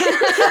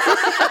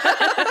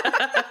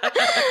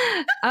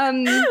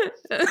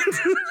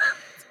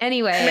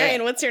 Anyway.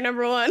 Marion, what's your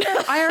number one?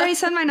 I already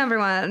said my number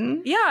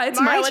one. Yeah, it's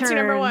Mara, my what's turn. your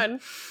number one?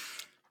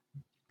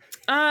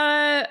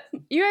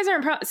 You guys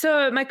aren't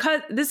so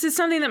this is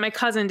something that my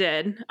cousin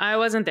did. I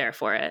wasn't there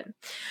for it.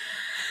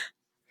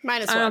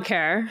 Minus one. I don't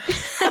care.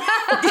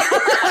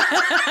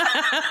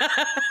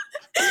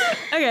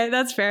 Okay,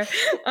 that's fair.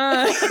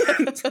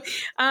 And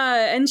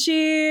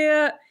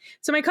so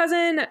my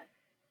cousin,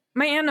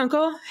 my aunt and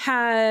uncle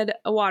had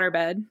a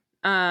waterbed.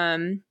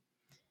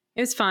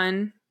 It was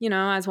fun, you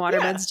know, as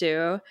waterbeds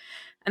do.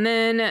 And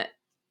then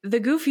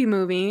the Goofy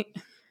movie.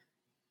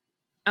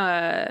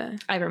 I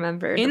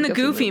remember in the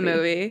Goofy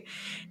movie,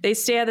 they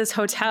stay at this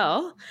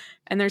hotel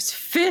and there's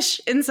fish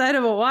inside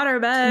of a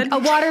waterbed. A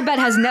waterbed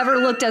has never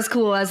looked as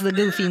cool as the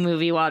Goofy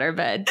movie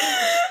waterbed.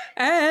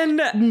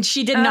 And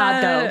she did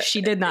not, though.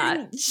 She did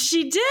not.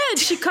 She did.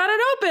 She cut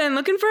it open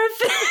looking for a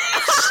fish.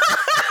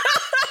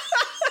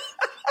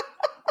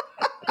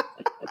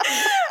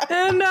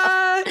 And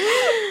my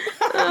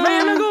aunt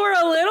and uncle were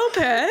a little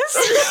pissed.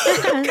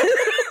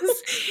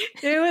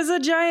 It was a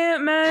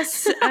giant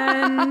mess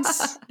and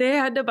they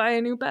had to buy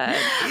a new bed.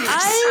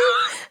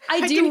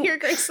 I can hear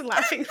Grayson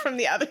laughing from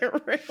the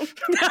other room.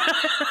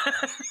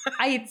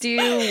 I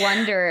do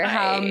wonder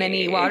how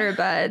many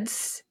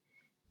waterbeds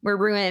were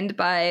ruined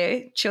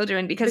by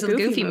children because of the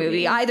Goofy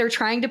movie. Either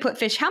trying to put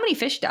fish. How many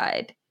fish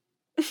died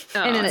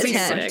in an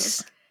attempt?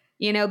 6.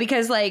 You know,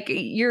 because like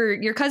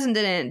your cousin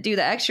didn't do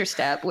the extra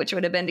step, which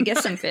would have been to get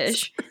some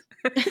fish.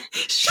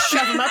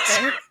 Shove them up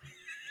there.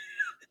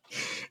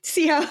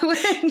 See how it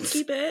went.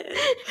 Keep it.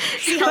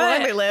 See how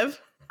long they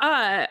live.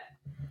 My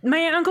aunt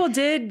and uncle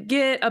did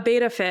get a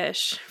betta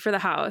fish for the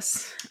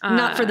house.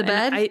 Not for the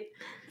bed?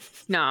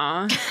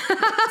 No.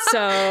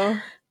 So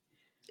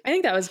I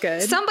think that was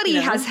good. Somebody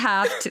has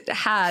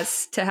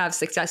to have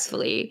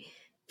successfully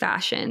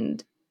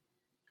fashioned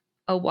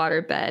a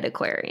waterbed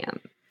aquarium.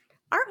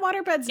 Aren't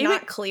waterbeds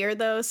not clear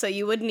though? So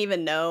you wouldn't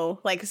even know.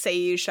 Like, say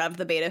you shove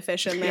the betta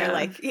fish in there,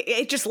 like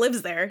it just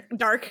lives there,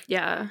 dark.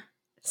 Yeah,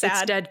 sad,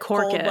 it's dead.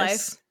 Cold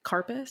life.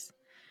 Carpus.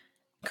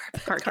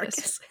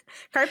 Carpus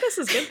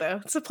is good though.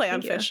 It's a play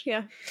on fish.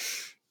 Yeah.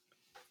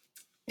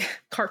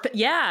 Carpet.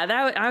 Yeah,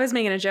 that I was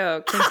making a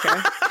joke. Thanks,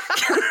 Kara.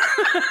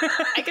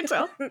 I can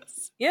tell.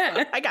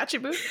 Yeah, I got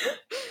you, boo.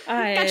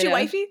 Got you,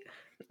 wifey.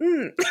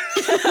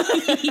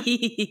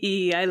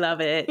 I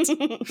love it.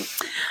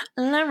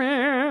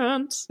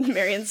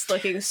 Marion's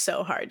looking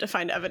so hard to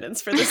find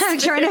evidence for this. I'm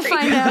trying to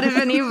find out if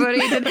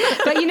anybody did.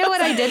 But you know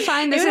what I did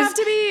find? It would have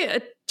to be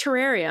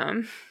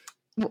terrarium.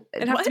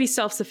 It'd have to be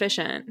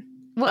self-sufficient.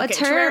 Well, okay, a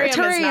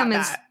terrarium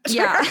is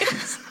yeah.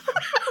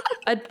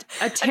 a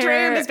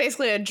terrarium is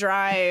basically a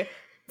dry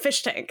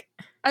fish tank.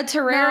 A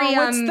terrarium.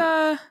 No, what's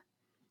the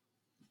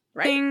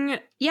thing?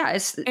 Yeah,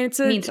 it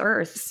means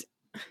earth.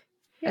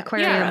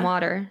 Aquarium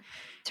water.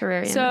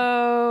 Terrarium.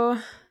 So,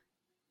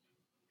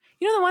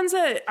 you know the ones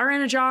that are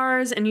in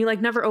jars and you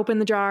like never open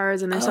the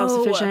jars and they're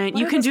self-sufficient?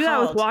 You can do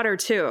that with water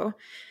too.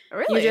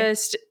 Really? You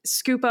just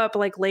scoop up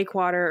like lake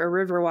water or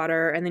river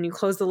water and then you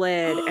close the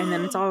lid and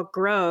then it's all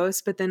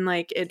gross, but then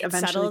like it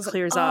eventually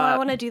clears up. I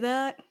want to do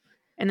that.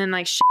 And then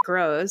like shit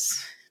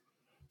grows.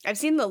 I've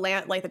seen the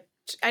land, like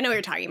I know what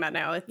you're talking about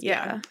now.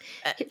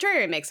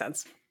 Terrarium makes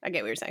sense. I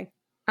get what you're saying.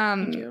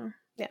 Yeah.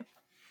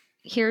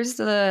 Here's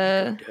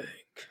the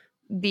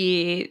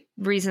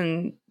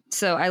reason.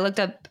 So I looked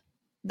up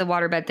the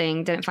waterbed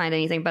thing, didn't find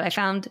anything, but I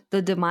found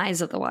the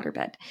demise of the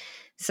waterbed.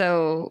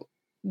 So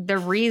the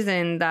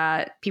reason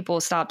that people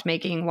stopped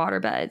making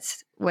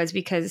waterbeds was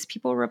because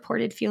people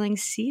reported feeling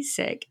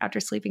seasick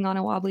after sleeping on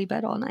a wobbly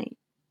bed all night.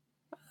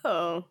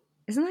 Oh.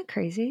 Isn't that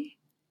crazy?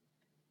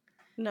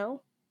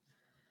 No.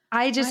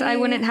 I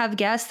wouldn't have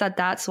guessed that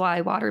that's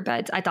why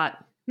waterbeds. I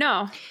thought.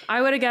 No,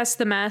 I would have guessed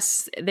the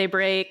mess, they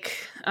break.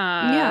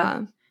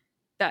 Yeah.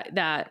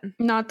 That.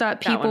 Not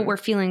that people were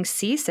feeling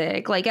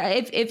seasick. Like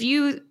if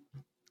you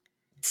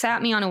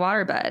sat me on a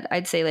waterbed,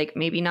 I'd say like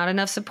maybe not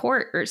enough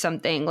support or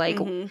something. Like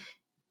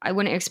I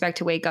wouldn't expect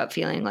to wake up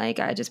feeling like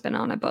I just been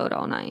on a boat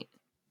all night.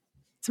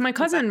 So my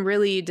cousin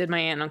really did my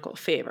aunt and uncle a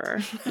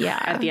favor. Yeah.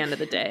 At the end of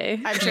the day.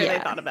 I'm sure they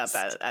thought about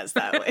that as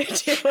that way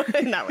too.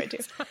 In that way too.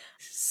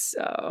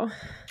 So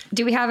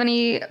do we have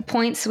any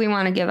points we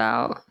want to give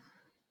out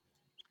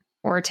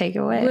or take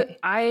away?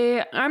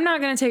 I'm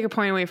not going to take a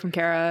point away from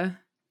Kara.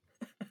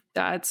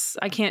 I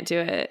can't do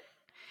it.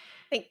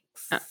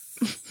 Thanks.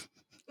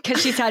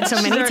 Because she's had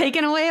so many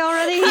taken away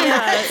already?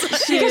 Yeah.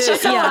 Because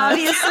she's so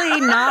obviously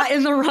not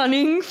in the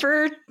running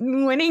for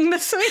winning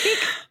this week.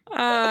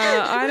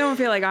 I don't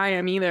feel like I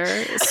am either. I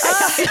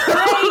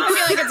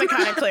feel like it's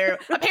kind of clear.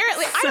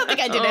 Apparently, I don't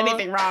think I did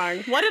anything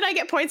wrong. What did I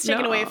get points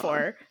taken away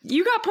for?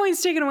 You got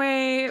points taken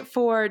away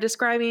for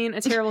describing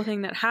a terrible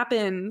thing that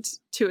happened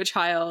to a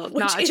child,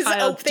 not a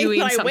child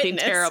doing something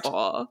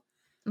terrible.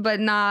 But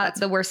not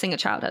the worst thing a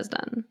child has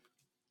done.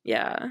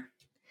 Yeah.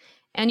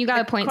 And you got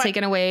a point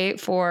taken away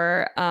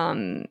for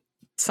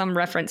some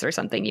reference or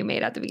something you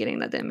made at the beginning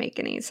that didn't make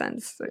any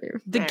sense.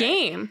 The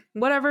game.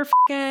 Whatever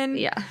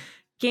fucking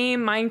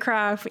game,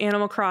 Minecraft,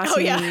 Animal Crossing. Oh,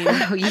 yeah.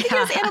 I think it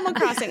was Animal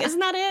Crossing. Isn't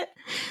that it?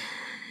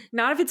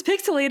 Not if it's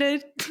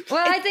pixelated.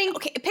 Well, I think...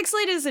 Okay,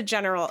 pixelated is a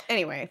general...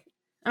 Anyway.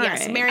 All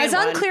yes, right. Marion as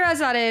unclear as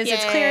that is,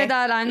 it's clear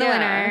that I'm the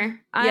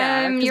winner.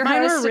 I'm your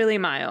host. Were really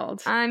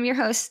mild. I'm your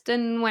host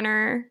and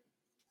winner,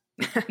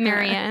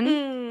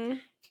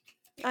 Marianne.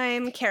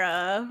 I'm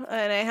Kara,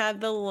 and I have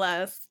the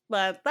last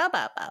and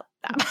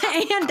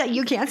that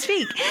you can't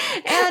speak.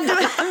 And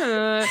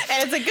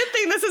it's a good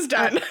thing this is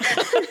done.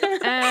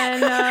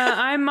 And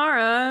I'm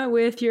Mara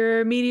with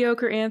your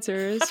mediocre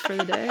answers for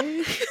the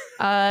day.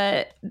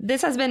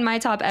 This has been My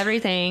Top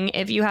Everything.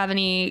 If you have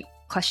any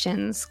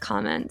questions,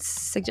 comments,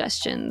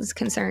 suggestions,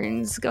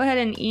 concerns, go ahead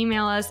and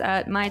email us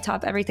at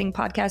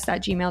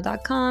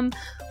mytopeverythingpodcast@gmail.com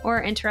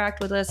or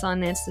interact with us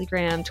on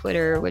Instagram,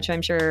 Twitter, which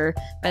I'm sure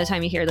by the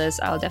time you hear this,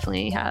 I'll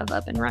definitely have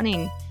up and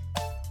running.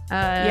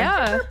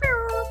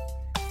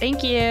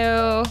 Thank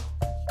you.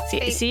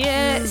 See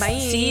it. Bye.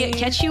 See it.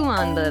 Catch you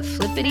on the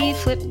flippity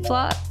flip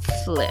flop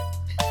flip.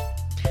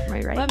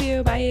 Right. Love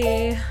you.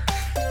 Bye.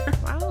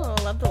 Wow.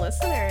 Love the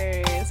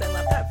listeners. I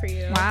love that for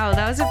you. Wow.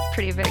 That was a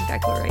pretty big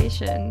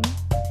declaration.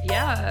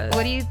 Yeah.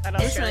 What do you... An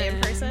Australian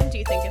person? Do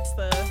you think it's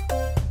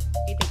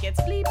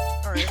bleep?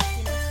 Or, you know?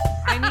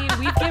 I mean,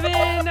 we've given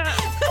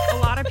a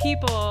lot of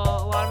people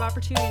a lot of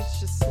opportunities to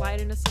just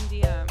slide into some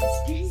DMs.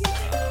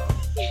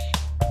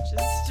 So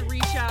just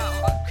reach out.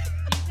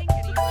 Do you think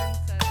anyone